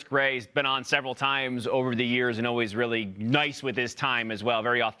from Chris Gray. He's been on several times over the years and always really nice with his time as well.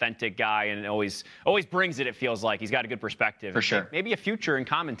 Very authentic guy and always brings it feels like. He's got a good perspective. For sure. Maybe a future in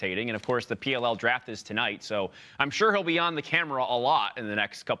commentating. And, of course, the PLL draft is tonight. So I'm sure he'll be on the camera a lot in the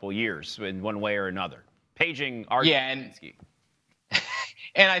next couple of years in one way or another. Paging our and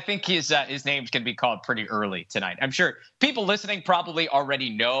I think his name's going to be called pretty early tonight. I'm sure people listening probably already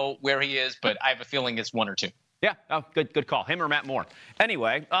know where he is, but I have a feeling it's one or two. Yeah, good call. Him or Matt Moore.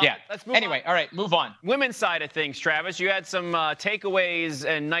 Anyway, let's move on. All right, move on. Women's side of things, Travis, you had some takeaways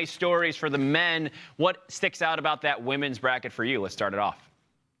and nice stories for the men. What sticks out about that women's bracket for you? Let's start it off.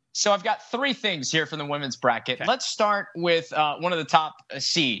 So I've got 3 things here from the women's bracket. Okay. Let's start with one of the top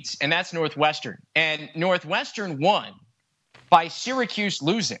seeds, and that's Northwestern. And Northwestern won by Syracuse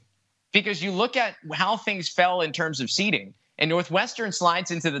losing, because you look at how things fell in terms of seeding. And Northwestern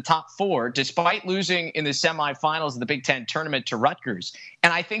slides into the top 4 despite losing in the semifinals of the Big Ten tournament to Rutgers.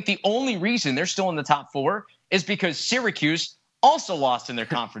 And I think the only reason they're still in the top 4 is because Syracuse also lost in their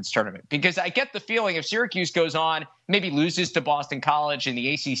conference tournament. Because I get the feeling if Syracuse goes on, maybe loses to Boston College in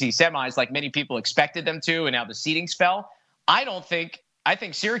the ACC semis like many people expected them to, and now the seedings fell, I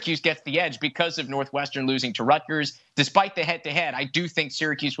think Syracuse gets the edge because of Northwestern losing to Rutgers. Despite the head-to-head, I do think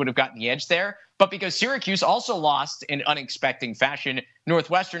Syracuse would have gotten the edge there. But because Syracuse also lost in unexpected fashion,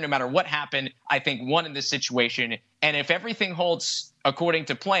 Northwestern, no matter what happened, I think won in this situation. And if everything holds according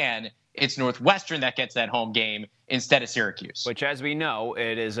to plan, it's Northwestern that gets that home game instead of Syracuse. Which, as we know,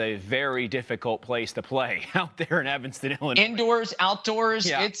 it is a very difficult place to play out there in Evanston, Illinois. Indoors, outdoors,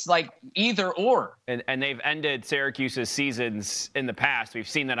 It's like either or. And they've ended Syracuse's seasons in the past. We've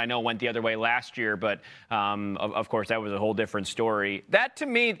seen that, I know, went the other way last year, but of course, that was a whole different story. That, to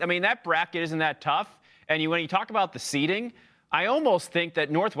me, I mean, that bracket isn't that tough. And when you talk about the seeding, I almost think that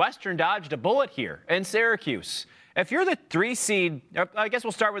Northwestern dodged a bullet here, and Syracuse. If you're the 3 seed, I guess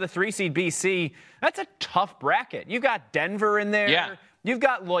we'll start with the 3 seed BC, that's a tough bracket. You've got Denver in there. Yeah. You've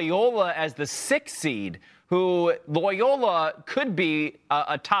got Loyola as the 6th seed, who Loyola could be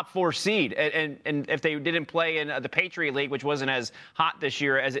a top 4 seed. And if they didn't play in the Patriot League, which wasn't as hot this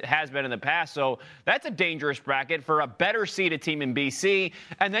year as it has been in the past. So that's a dangerous bracket for a better seeded team in BC.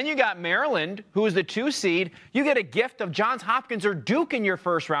 And then you got Maryland, who is the 2 seed. You get a gift of Johns Hopkins or Duke in your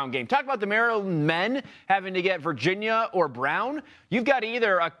first round game. Talk about the Maryland men having to get Virginia or Brown. You've got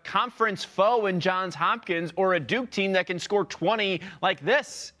either a conference foe in Johns Hopkins or a Duke team that can score 20 like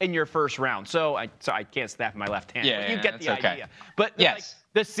this in your first round. So I can't snap my left hand. Yeah, you get the idea. Okay. But yes. Like,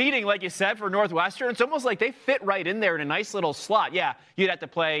 the seeding, like you said, for Northwestern, it's almost like they fit right in there in a nice little slot. Yeah, you'd have to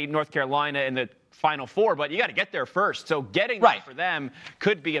play North Carolina in the Final Four, but you got to get there first. So getting there for them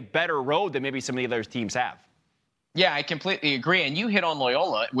could be a better road than maybe some of the other teams have. Yeah, I completely agree. And you hit on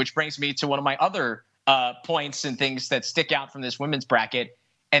Loyola, which brings me to one of my other points and things that stick out from this women's bracket.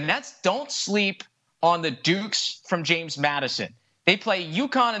 And that's don't sleep on the Dukes from James Madison. They play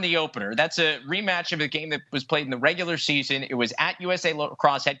UConn in the opener. That's a rematch of a game that was played in the regular season. It was at USA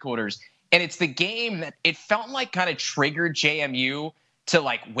Lacrosse headquarters. And it's the game that it felt like kind of triggered JMU to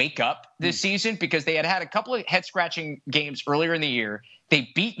like wake up this season, because they had a couple of head-scratching games earlier in the year. They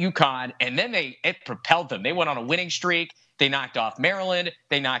beat UConn, and then it propelled them. They went on a winning streak. They knocked off Maryland.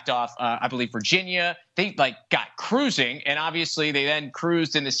 They knocked off, I believe, Virginia. They got cruising, and obviously they then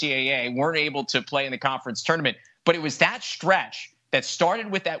cruised in the CAA, weren't able to play in the conference tournament. But it was that stretch that started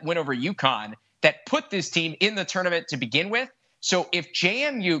with that win over UConn that put this team in the tournament to begin with. So if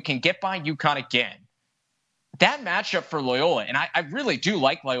JMU can get by UConn again, that matchup for Loyola, and I really do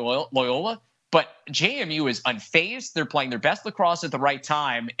like Loyola, but JMU is unfazed. They're playing their best lacrosse at the right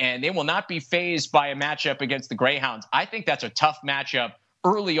time, and they will not be fazed by a matchup against the Greyhounds. I think that's a tough matchup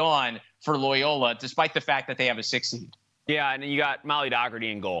early on for Loyola, despite the fact that they have a 6 seed. Yeah, and you got Molly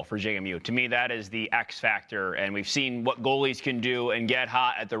Dougherty in goal for JMU. To me, that is the X factor, and we've seen what goalies can do and get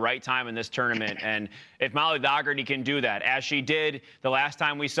hot at the right time in this tournament. And if Molly Dougherty can do that, as she did the last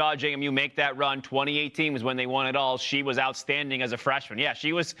time we saw JMU make that run, 2018 was when they won it all. She was outstanding as a freshman. Yeah,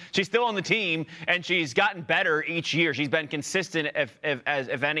 she's still on the team, and she's gotten better each year. She's been consistent,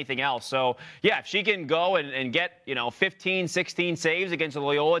 if anything else. So, yeah, if she can go and get 15, 16 saves against a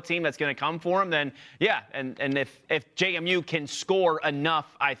Loyola team that's going to come for them, then yeah. And if JMU can score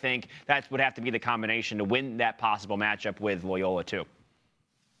enough, I think that would have to be the combination to win that possible matchup with Loyola too.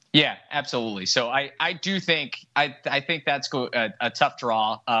 Yeah, absolutely. So I do think I think that's a tough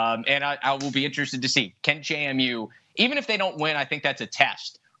draw, and I will be interested to see, can JMU, even if they don't win, I think that's a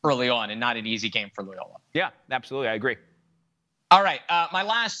test early on and not an easy game for Loyola. Yeah, absolutely. I agree. All right, my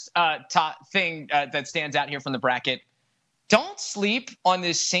last top thing that stands out here from the bracket, don't sleep on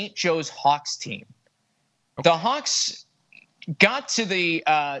this St. Joe's Hawks team. Okay. The Hawks got to the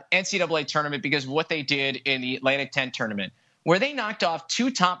NCAA tournament because of what they did in the Atlantic 10 tournament, where they knocked off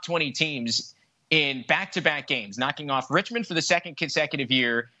 2 top 20 teams in back-to-back games, knocking off Richmond for the second consecutive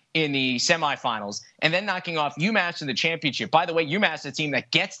year in the semifinals, and then knocking off UMass in the championship. By the way, UMass is a team that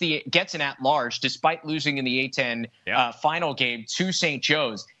gets an at-large despite losing in the A-10 final game to St.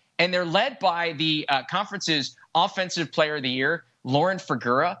 Joe's. And they're led by the conference's Offensive Player of the Year, Lauren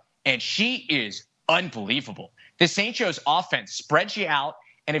Figura, and she is unbelievable. The St. Joe's offense spreads you out,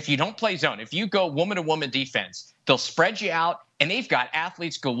 and if you don't play zone, if you go woman-to-woman defense, they'll spread you out, and they've got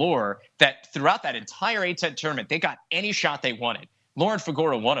athletes galore that throughout that entire A-10 tournament, they got any shot they wanted. Lauren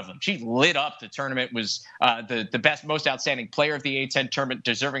Figura, one of them. She lit up the tournament, was the best, most outstanding player of the A-10 tournament,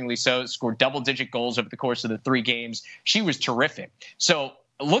 deservingly so, scored double-digit goals over the course of the 3 games. She was terrific. So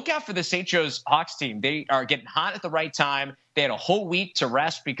look out for the St. Joe's Hawks team. They are getting hot at the right time. They had a whole week to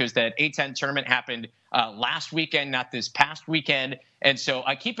rest because that A-10 tournament happened last weekend, not this past weekend. And so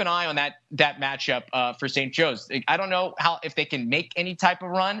keep an eye on that matchup for St. Joe's. I don't know if they can make any type of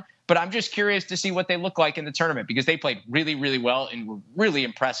run, but I'm just curious to see what they look like in the tournament because they played really, really well and were really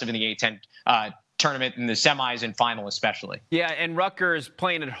impressive in the A-10 tournament in the semis and final especially. Yeah, and Rutgers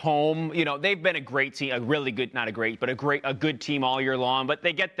playing at home, they've been a great team, a really good, not a great, but a good team all year long. But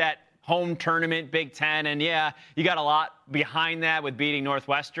they get that home tournament, Big Ten, and you got a lot behind that with beating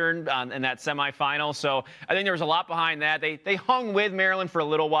Northwestern in that semifinal. So I think there was a lot behind that. They hung with Maryland for a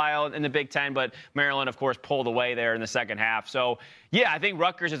little while in the Big Ten, but Maryland, of course, pulled away there in the second half. So, I think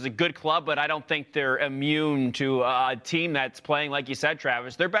Rutgers is a good club, but I don't think they're immune to a team that's playing, like you said,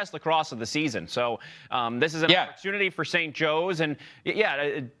 Travis, their best lacrosse of the season. So this is an opportunity for St. Joe's. And,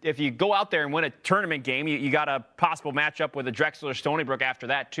 if you go out there and win a tournament game, you got a possible matchup with a Drexel or Stony Brook after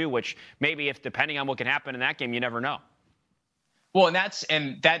that, too, which maybe if depending on what can happen in that game, you never know. Well,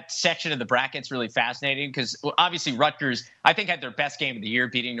 and that section of the bracket's really fascinating because obviously Rutgers, I think, had their best game of the year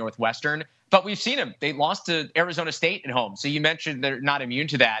beating Northwestern, but we've seen them. They lost to Arizona State at home. So you mentioned they're not immune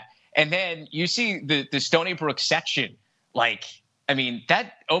to that. And then you see the Stony Brook section.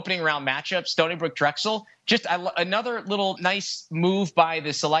 That opening round matchup, Stony Brook Drexel, just another little nice move by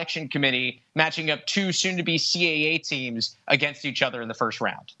the selection committee, matching up 2 soon-to-be CAA teams against each other in the first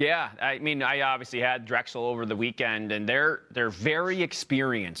round. Yeah, I obviously had Drexel over the weekend, and they're very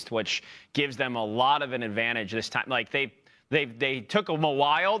experienced, which gives them a lot of an advantage this time. They took them a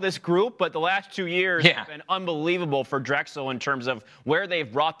while, this group, but the last 2 years have been unbelievable for Drexel in terms of where they've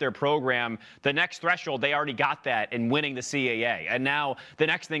brought their program. The next threshold, they already got that in winning the CAA. And now the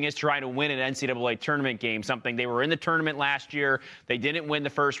next thing is trying to win an NCAA tournament game, something they were in the tournament last year. They didn't win the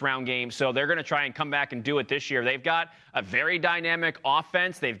first round game, so they're going to try and come back and do it this year. They've got a very dynamic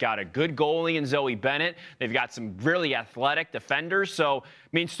offense. They've got a good goalie in Zoe Bennett. They've got some really athletic defenders. So,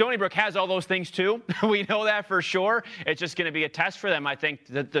 Stony Brook has all those things too. We know that for sure. It's just going to be a test for them, I think,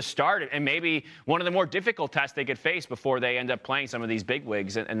 the start, and maybe one of the more difficult tests they could face before they end up playing some of these big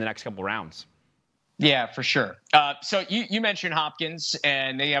wigs in the next couple rounds. Yeah, for sure. So you mentioned Hopkins,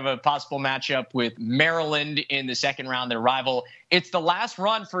 and they have a possible matchup with Maryland in the second round, their rival. It's the last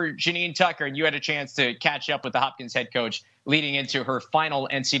run for Janine Tucker, and you had a chance to catch up with the Hopkins head coach leading into her final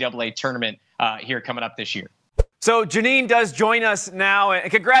NCAA tournament here coming up this year. So Janine does join us now, and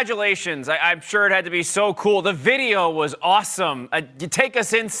congratulations. I'm sure it had to be so cool. The video was awesome. You take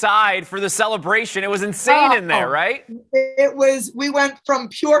us inside for the celebration. It was insane in there, right? It was. We went from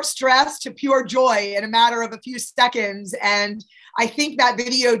pure stress to pure joy in a matter of a few seconds. And I think that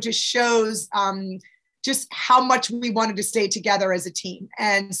video just shows just how much we wanted to stay together as a team.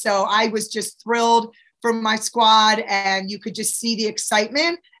 And so I was just thrilled for my squad, and you could just see the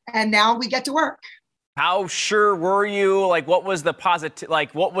excitement. And now we get to work. How sure were you? What was the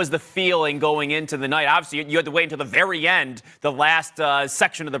what was the feeling going into the night? Obviously, you had to wait until the very end, the last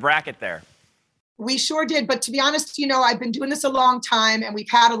section of the bracket there. We sure did. But to be honest, I've been doing this a long time, and we've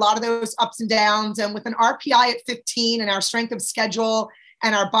had a lot of those ups and downs. And with an RPI at 15 and our strength of schedule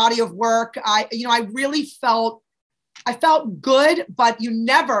and our body of work, I really felt good, but you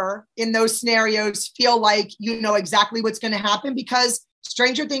never in those scenarios feel like you know exactly what's going to happen because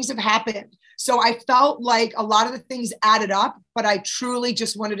stranger things have happened. So I felt like a lot of the things added up, but I truly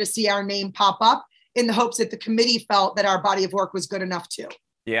just wanted to see our name pop up in the hopes that the committee felt that our body of work was good enough too.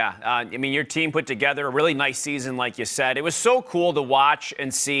 Yeah, your team put together a really nice season, like you said. It was so cool to watch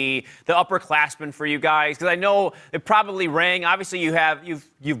and see the upperclassmen for you guys, because I know it probably rang. Obviously,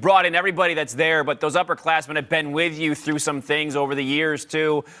 you've brought in everybody that's there, but those upperclassmen have been with you through some things over the years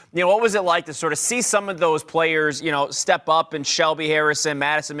too. What was it like to sort of see some of those players, step up, and Shelby Harrison,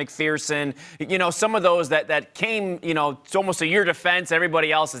 Madison McPherson, some of those that came, it's almost to your defense.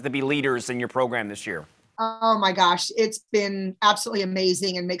 Everybody else is to be leaders in your program this year. Oh my gosh, it's been absolutely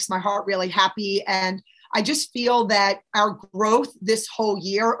amazing and makes my heart really happy. And I just feel that our growth this whole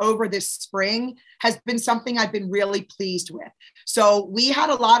year over this spring has been something I've been really pleased with. So we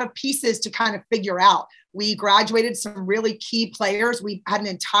had a lot of pieces to kind of figure out. We graduated some really key players. We had an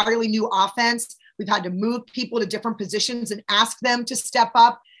entirely new offense. We've had to move people to different positions and ask them to step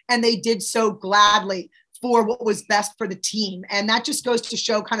up. And they did so gladly for what was best for the team. And that just goes to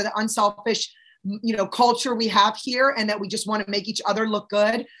show kind of the unselfish, culture we have here, and that we just want to make each other look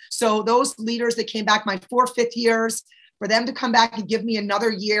good. So those leaders that came back my 4 5th years, for them to come back and give me another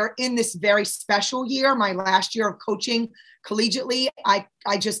year in this very special year, my last year of coaching collegiately,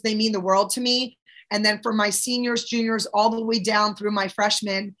 they mean the world to me. And then for my seniors, juniors, all the way down through my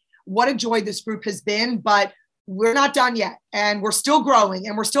freshmen, what a joy this group has been. But we're not done yet, and we're still growing,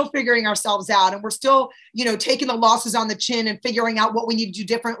 and we're still figuring ourselves out, and we're still, taking the losses on the chin and figuring out what we need to do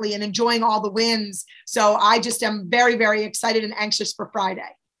differently and enjoying all the wins. So I just am very, very excited and anxious for Friday.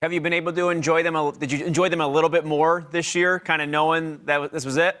 Have you been able to enjoy them? Did you enjoy them a little bit more this year, kind of knowing that this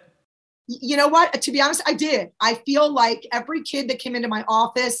was it? You know what? To be honest, I did. I feel like every kid that came into my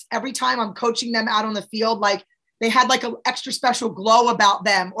office, every time I'm coaching them out on the field, like they had like an extra special glow about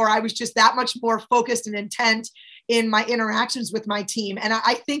them, or I was just that much more focused and intent in my interactions with my team. And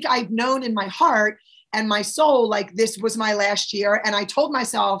I think I've known in my heart and my soul, like this was my last year. And I told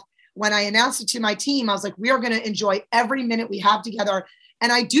myself when I announced it to my team, I was like, we are going to enjoy every minute we have together.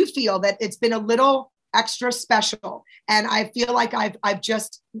 And I do feel that it's been a little extra special. And I feel like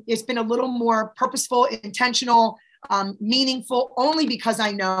it's been a little more purposeful, intentional, meaningful, only because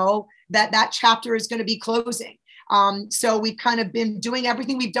I know that chapter is going to be closing. So we've kind of been doing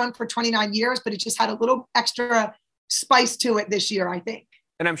everything we've done for 29 years, but it just had a little extra spice to it this year, I think.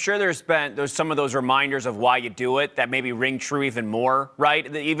 And I'm sure there's some of those reminders of why you do it that maybe ring true even more,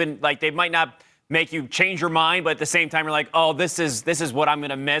 right? Even like they might not make you change your mind, but at the same time, you're like, oh, this is what I'm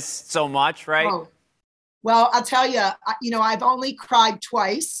going to miss so much, right? Oh. Well, I'll tell you, I've only cried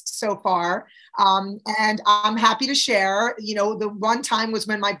twice so far. And I'm happy to share, the one time was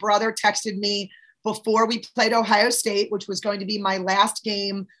when my brother texted me before we played Ohio State, which was going to be my last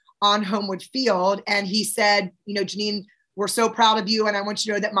game on Homewood Field. And he said, Janine, we're so proud of you. And I want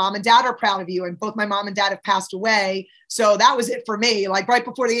you to know that mom and dad are proud of you. And both my mom and dad have passed away. So that was it for me. Like right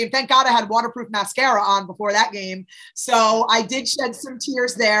before the game, thank God I had waterproof mascara on before that game. So I did shed some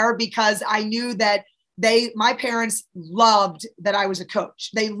tears there because I knew that my parents loved that I was a coach.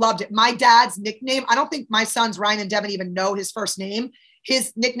 They loved it. My dad's nickname, I don't think my sons, Ryan and Devin, even know his first name.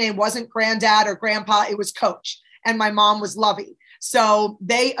 His nickname wasn't granddad or grandpa. It was coach. And my mom was Lovey. So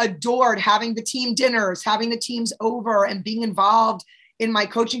they adored having the team dinners, having the teams over, and being involved in my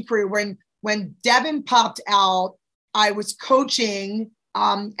coaching career. When Devin popped out, I was coaching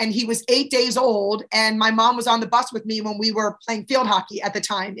and he was 8 days old. And my mom was on the bus with me when we were playing field hockey at the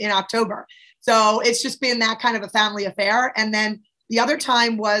time in October. So it's just been that kind of a family affair. And then the other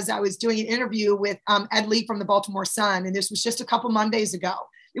time was I was doing an interview with Ed Lee from the Baltimore Sun. And this was just a couple Mondays ago.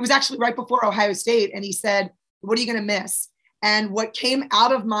 It was actually right before Ohio State. And he said, what are you going to miss? And what came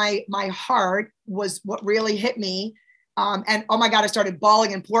out of my heart was what really hit me. And oh my God, I started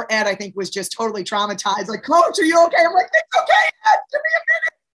bawling. And poor Ed, I think, was just totally traumatized. Like, coach, are you okay? I'm like, it's okay, Ed, give me a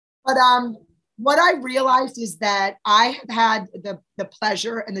minute. But what I realized is that I have had the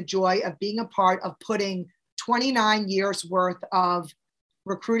pleasure and the joy of being a part of putting 29 years worth of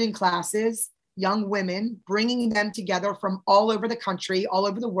recruiting classes, young women, bringing them together from all over the country, all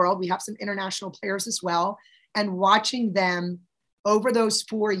over the world. We have some international players as well, and watching them over those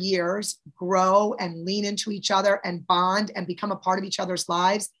 4 years grow and lean into each other and bond and become a part of each other's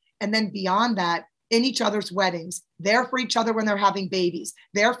lives. And then beyond that, in each other's weddings, there for each other when they're having babies,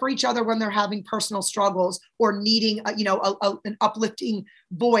 there for each other when they're having personal struggles or needing, an uplifting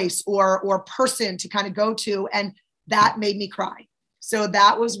voice or person to kind of go to. And that made me cry. So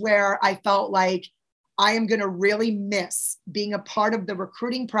that was where I felt like I am going to really miss being a part of the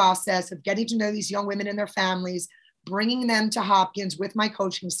recruiting process of getting to know these young women and their families, bringing them to Hopkins with my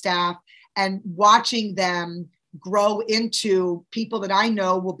coaching staff and watching them grow into people that I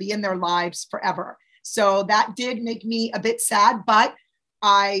know will be in their lives forever. So that did make me a bit sad, but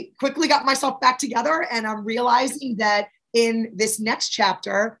I quickly got myself back together, and I'm realizing that in this next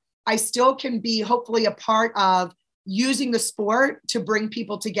chapter, I still can be hopefully a part of using the sport to bring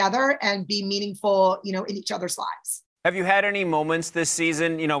people together and be meaningful, in each other's lives. Have you had any moments this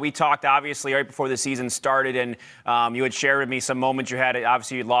season? You know, we talked obviously right before the season started, and you had shared with me some moments you had.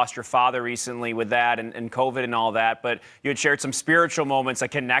 Obviously, you lost your father recently with that and COVID and all that, but you had shared some spiritual moments, a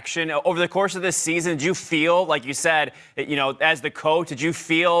connection. Over the course of this season, did you feel, like you said, you know, as the coach, did you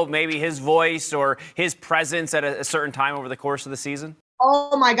feel maybe his voice or his presence at a certain time over the course of the season?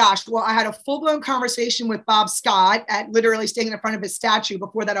 Oh my gosh. Well, I had a full-blown conversation with Bob Scott at literally standing in front of his statue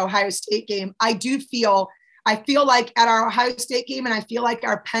before that Ohio State game. I feel like at our Ohio State game, and I feel like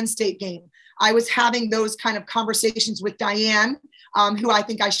our Penn State game, I was having those kind of conversations with Diane, who I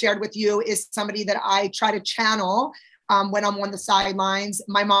think I shared with you is somebody that I try to channel when I'm on the sidelines.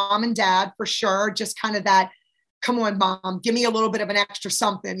 My mom and dad, for sure, just kind of that, come on, mom, give me a little bit of an extra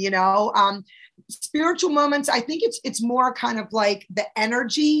something, you know. Spiritual moments, I think it's more kind of like the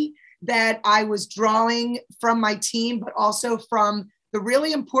energy that I was drawing from my team, but also from the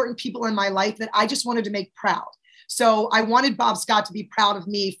really important people in my life that I just wanted to make proud. So I wanted Bob Scott to be proud of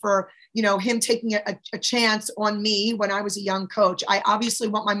me for, you know, him taking a chance on me when I was a young coach. I obviously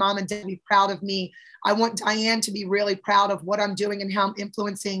want my mom and dad to be proud of me. I want Diane to be really proud of what I'm doing and how I'm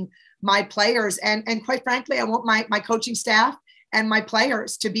influencing my players. And quite frankly, I want my coaching staff and my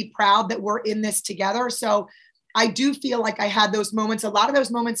players to be proud that we're in this together. So I do feel like I had those moments. A lot of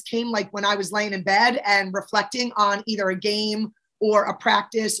those moments came like when I was laying in bed and reflecting on either a game or a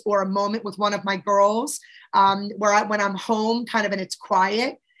practice or a moment with one of my girls, when I'm home kind of and it's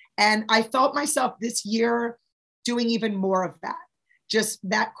quiet. And I felt myself this year doing even more of that. Just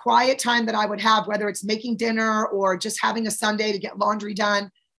that quiet time that I would have, whether it's making dinner or just having a Sunday to get laundry done.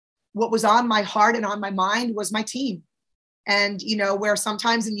 What was on my heart and on my mind was my team. And, you know, where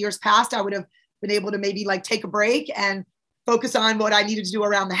sometimes in years past, I would have been able to maybe like take a break and focus on what I needed to do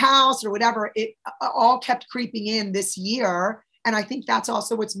around the house or whatever. It all kept creeping in this year. And I think that's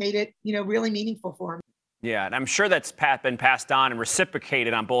also what's made it, you know, really meaningful for me. Yeah, and I'm sure that's been passed on and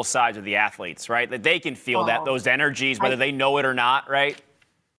reciprocated on both sides of the athletes, right? That they can feel those energies, whether they know it or not, right?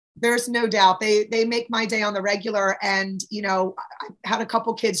 There's no doubt. They make my day on the regular. And, you know, I had a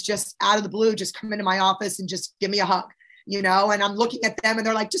couple kids just out of the blue just come into my office and just give me a hug, you know, and I'm looking at them and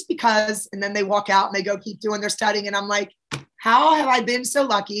they're like, just because, and then they walk out and they go keep doing their studying. And I'm like, how have I been so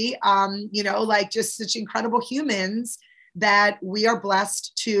lucky? You know, like just such incredible humans that we are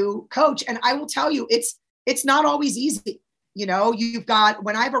blessed to coach. And I will tell you, it's not always easy. You know,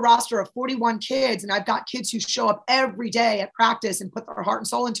 when I have a roster of 41 kids and I've got kids who show up every day at practice and put their heart and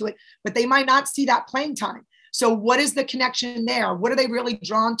soul into it, but they might not see that playing time. So what is the connection there? What are they really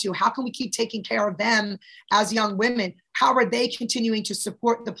drawn to? How can we keep taking care of them as young women? How are they continuing to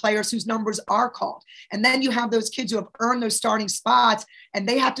support the players whose numbers are called? And then you have those kids who have earned those starting spots and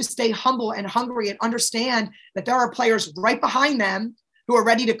they have to stay humble and hungry and understand that there are players right behind them who are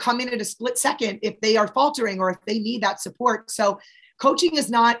ready to come in at a split second if they are faltering or if they need that support. So coaching is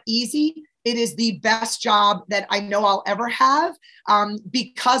not easy. It is the best job that I know I'll ever have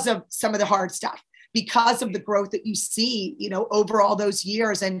because of some of the hard stuff, because of the growth that you see, you know, over all those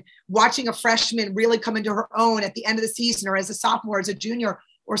years and watching a freshman really come into her own at the end of the season or as a sophomore, as a junior,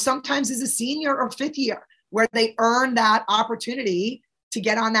 or sometimes as a senior or fifth year, where they earn that opportunity to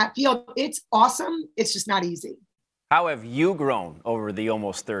get on that field. It's awesome. It's just not easy. How have you grown over the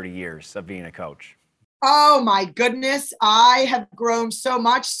almost 30 years of being a coach? Oh my goodness. I have grown so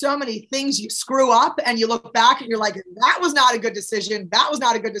much, so many things you screw up and you look back and you're like, that was not a good decision. That was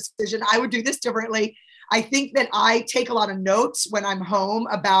not a good decision. I would do this differently. I think that I take a lot of notes when I'm home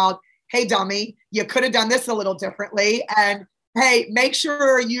about, hey, dummy, you could have done this a little differently. And hey, make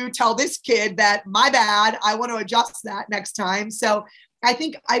sure you tell this kid that my bad, I want to adjust that next time. So I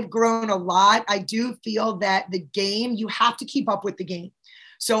think I've grown a lot. I do feel that the game, you have to keep up with the game.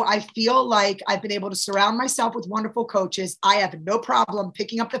 So I feel like I've been able to surround myself with wonderful coaches. I have no problem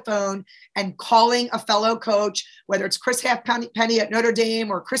picking up the phone and calling a fellow coach, whether it's Chris Halfpenny at Notre Dame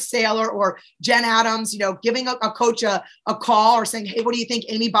or Chris Saylor or Jen Adams, you know, giving a coach a call or saying, hey, what do you think,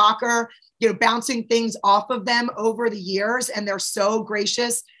 Amy Bacher, you know, bouncing things off of them over the years. And they're so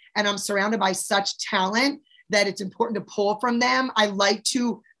gracious. And I'm surrounded by such talent that it's important to pull from them. I like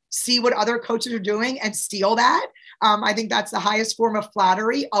to see what other coaches are doing and steal that. I think that's the highest form of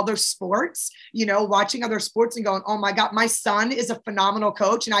flattery. Other sports, you know, watching other sports and going, oh my God, my son is a phenomenal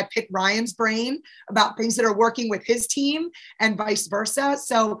coach. And I pick Ryan's brain about things that are working with his team and vice versa.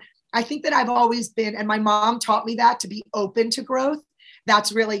 So I think that I've always been, and my mom taught me that, to be open to growth.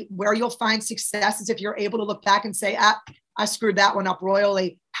 That's really where you'll find success, is if you're able to look back and say, I screwed that one up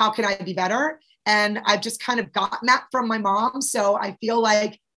royally. How can I be better? And I've just kind of gotten that from my mom. So I feel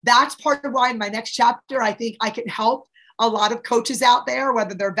like that's part of why in my next chapter, I think I can help a lot of coaches out there,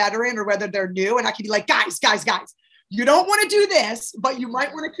 whether they're veteran or whether they're new. And I can be like, guys, you don't want to do this, but you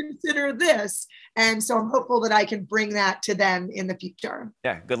might want to consider this. And so I'm hopeful that I can bring that to them in the future.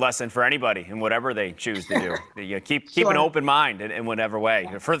 Yeah, good lesson for anybody in whatever they choose to do. You keep an open mind in whatever way.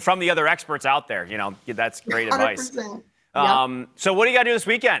 Yeah. From the other experts out there, that's great advice. 100%. So what do you got to do this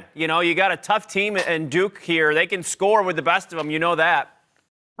weekend? You got a tough team in Duke here. They can score with the best of them. You know that.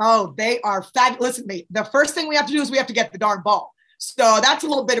 Oh, they are fabulous. Listen to me. The first thing we have to do is we have to get the darn ball. So that's a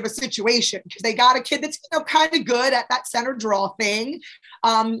little bit of a situation because they got a kid that's kind of good at that center draw thing.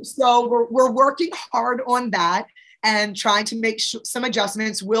 So we're working hard on that and trying to make some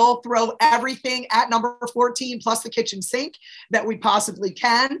adjustments. We'll throw everything at number 14 plus the kitchen sink that we possibly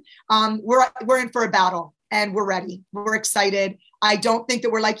can. We're in for a battle and we're ready. We're excited. I don't think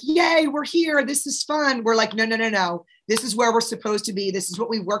that we're like, yay, we're here. This is fun. We're like, no. This is where we're supposed to be. This is what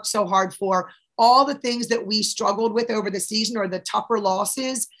we worked so hard for. All the things that we struggled with over the season or the tougher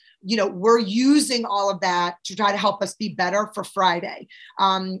losses, we're using all of that to try to help us be better for Friday.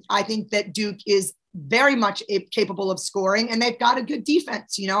 I think that Duke is very much capable of scoring and they've got a good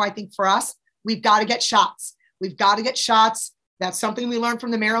defense. I think for us, we've got to get shots. That's something we learned from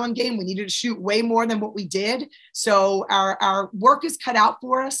the Maryland game. We needed to shoot way more than what we did. So our work is cut out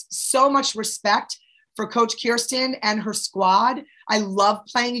for us. So much respect for Coach Kirsten and her squad. I love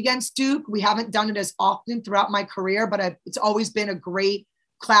playing against Duke. We haven't done it as often throughout my career, but it's always been a great,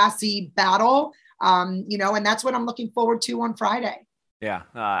 classy battle, and that's what I'm looking forward to on Friday. Yeah,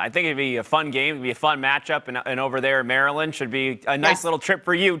 I think it'd be a fun game. It'd be a fun matchup, and over there in Maryland should be a nice little trip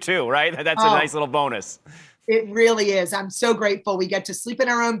for you too, right? That's a nice little bonus. It really is. I'm so grateful. We get to sleep in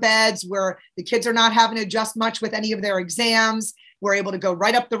our own beds where the kids are not having to adjust much with any of their exams. We're able to go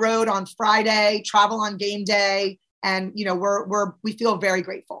right up the road on Friday, travel on game day. And, we feel very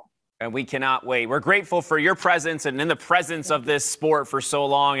grateful. And we cannot wait. We're grateful for your presence and in the presence of this sport for so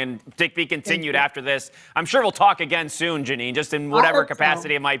long and to be continued after this. I'm sure we'll talk again soon, Janine, just in whatever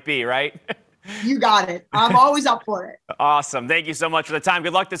capacity it might be, right? You got it. I'm always up for it. Awesome. Thank you so much for the time.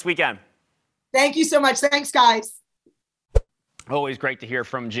 Good luck this weekend. Thank you so much. Thanks, guys. Always great to hear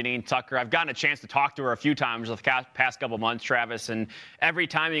from Janine Tucker. I've gotten a chance to talk to her a few times the past couple months, Travis, and every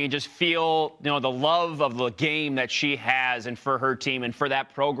time you can just feel, the love of the game that she has and for her team and for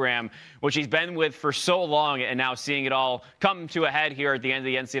that program, which she's been with for so long, and now seeing it all come to a head here at the end of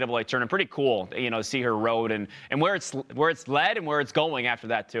the NCAA tournament. Pretty cool, to see her road and where it's led and where it's going after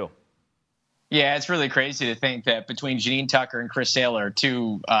that too. Yeah, it's really crazy to think that between Janine Tucker and Chris Saylor,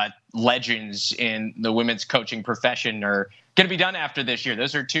 two legends in the women's coaching profession, are going to be done after this year.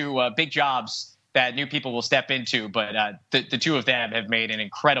 Those are two big jobs that new people will step into, but the two of them have made an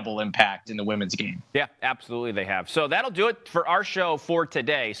incredible impact in the women's game. Yeah, absolutely they have. So that'll do it for our show for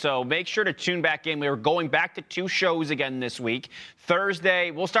today. So make sure to tune back in. We're going back to 2 shows again this week.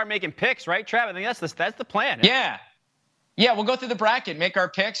 Thursday, we'll start making picks, right, Trav? I think that's the plan. Yeah, we'll go through the bracket, make our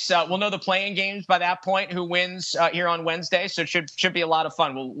picks. We'll know the playing games by that point, who wins here on Wednesday. So it should be a lot of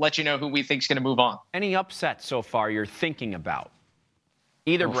fun. We'll let you know who we think is going to move on. Any upsets so far you're thinking about?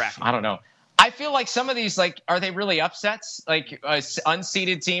 Either bracket. I don't know. I feel like some of these, are they really upsets? Like a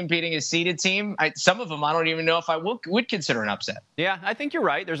unseeded team beating a seeded team? Some of them I don't even know if I would consider an upset. Yeah, I think you're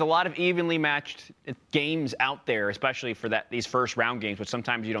right. There's a lot of evenly matched games out there, especially for these first round games, which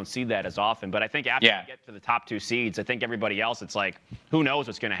sometimes you don't see that as often. But I think after you get to the top 2 seeds, I think everybody else, it's like, who knows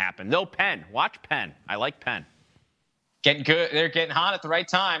what's going to happen? They'll Penn. Watch Penn. I like Penn. Getting good. They're getting hot at the right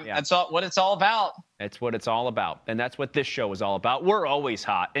time. Yeah. That's what it's all about. That's what it's all about. And that's what this show is all about. We're always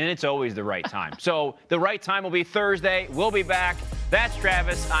hot, and it's always the right time. So the right time will be Thursday. We'll be back. That's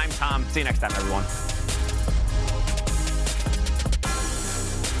Travis. I'm Tom. See you next time, everyone.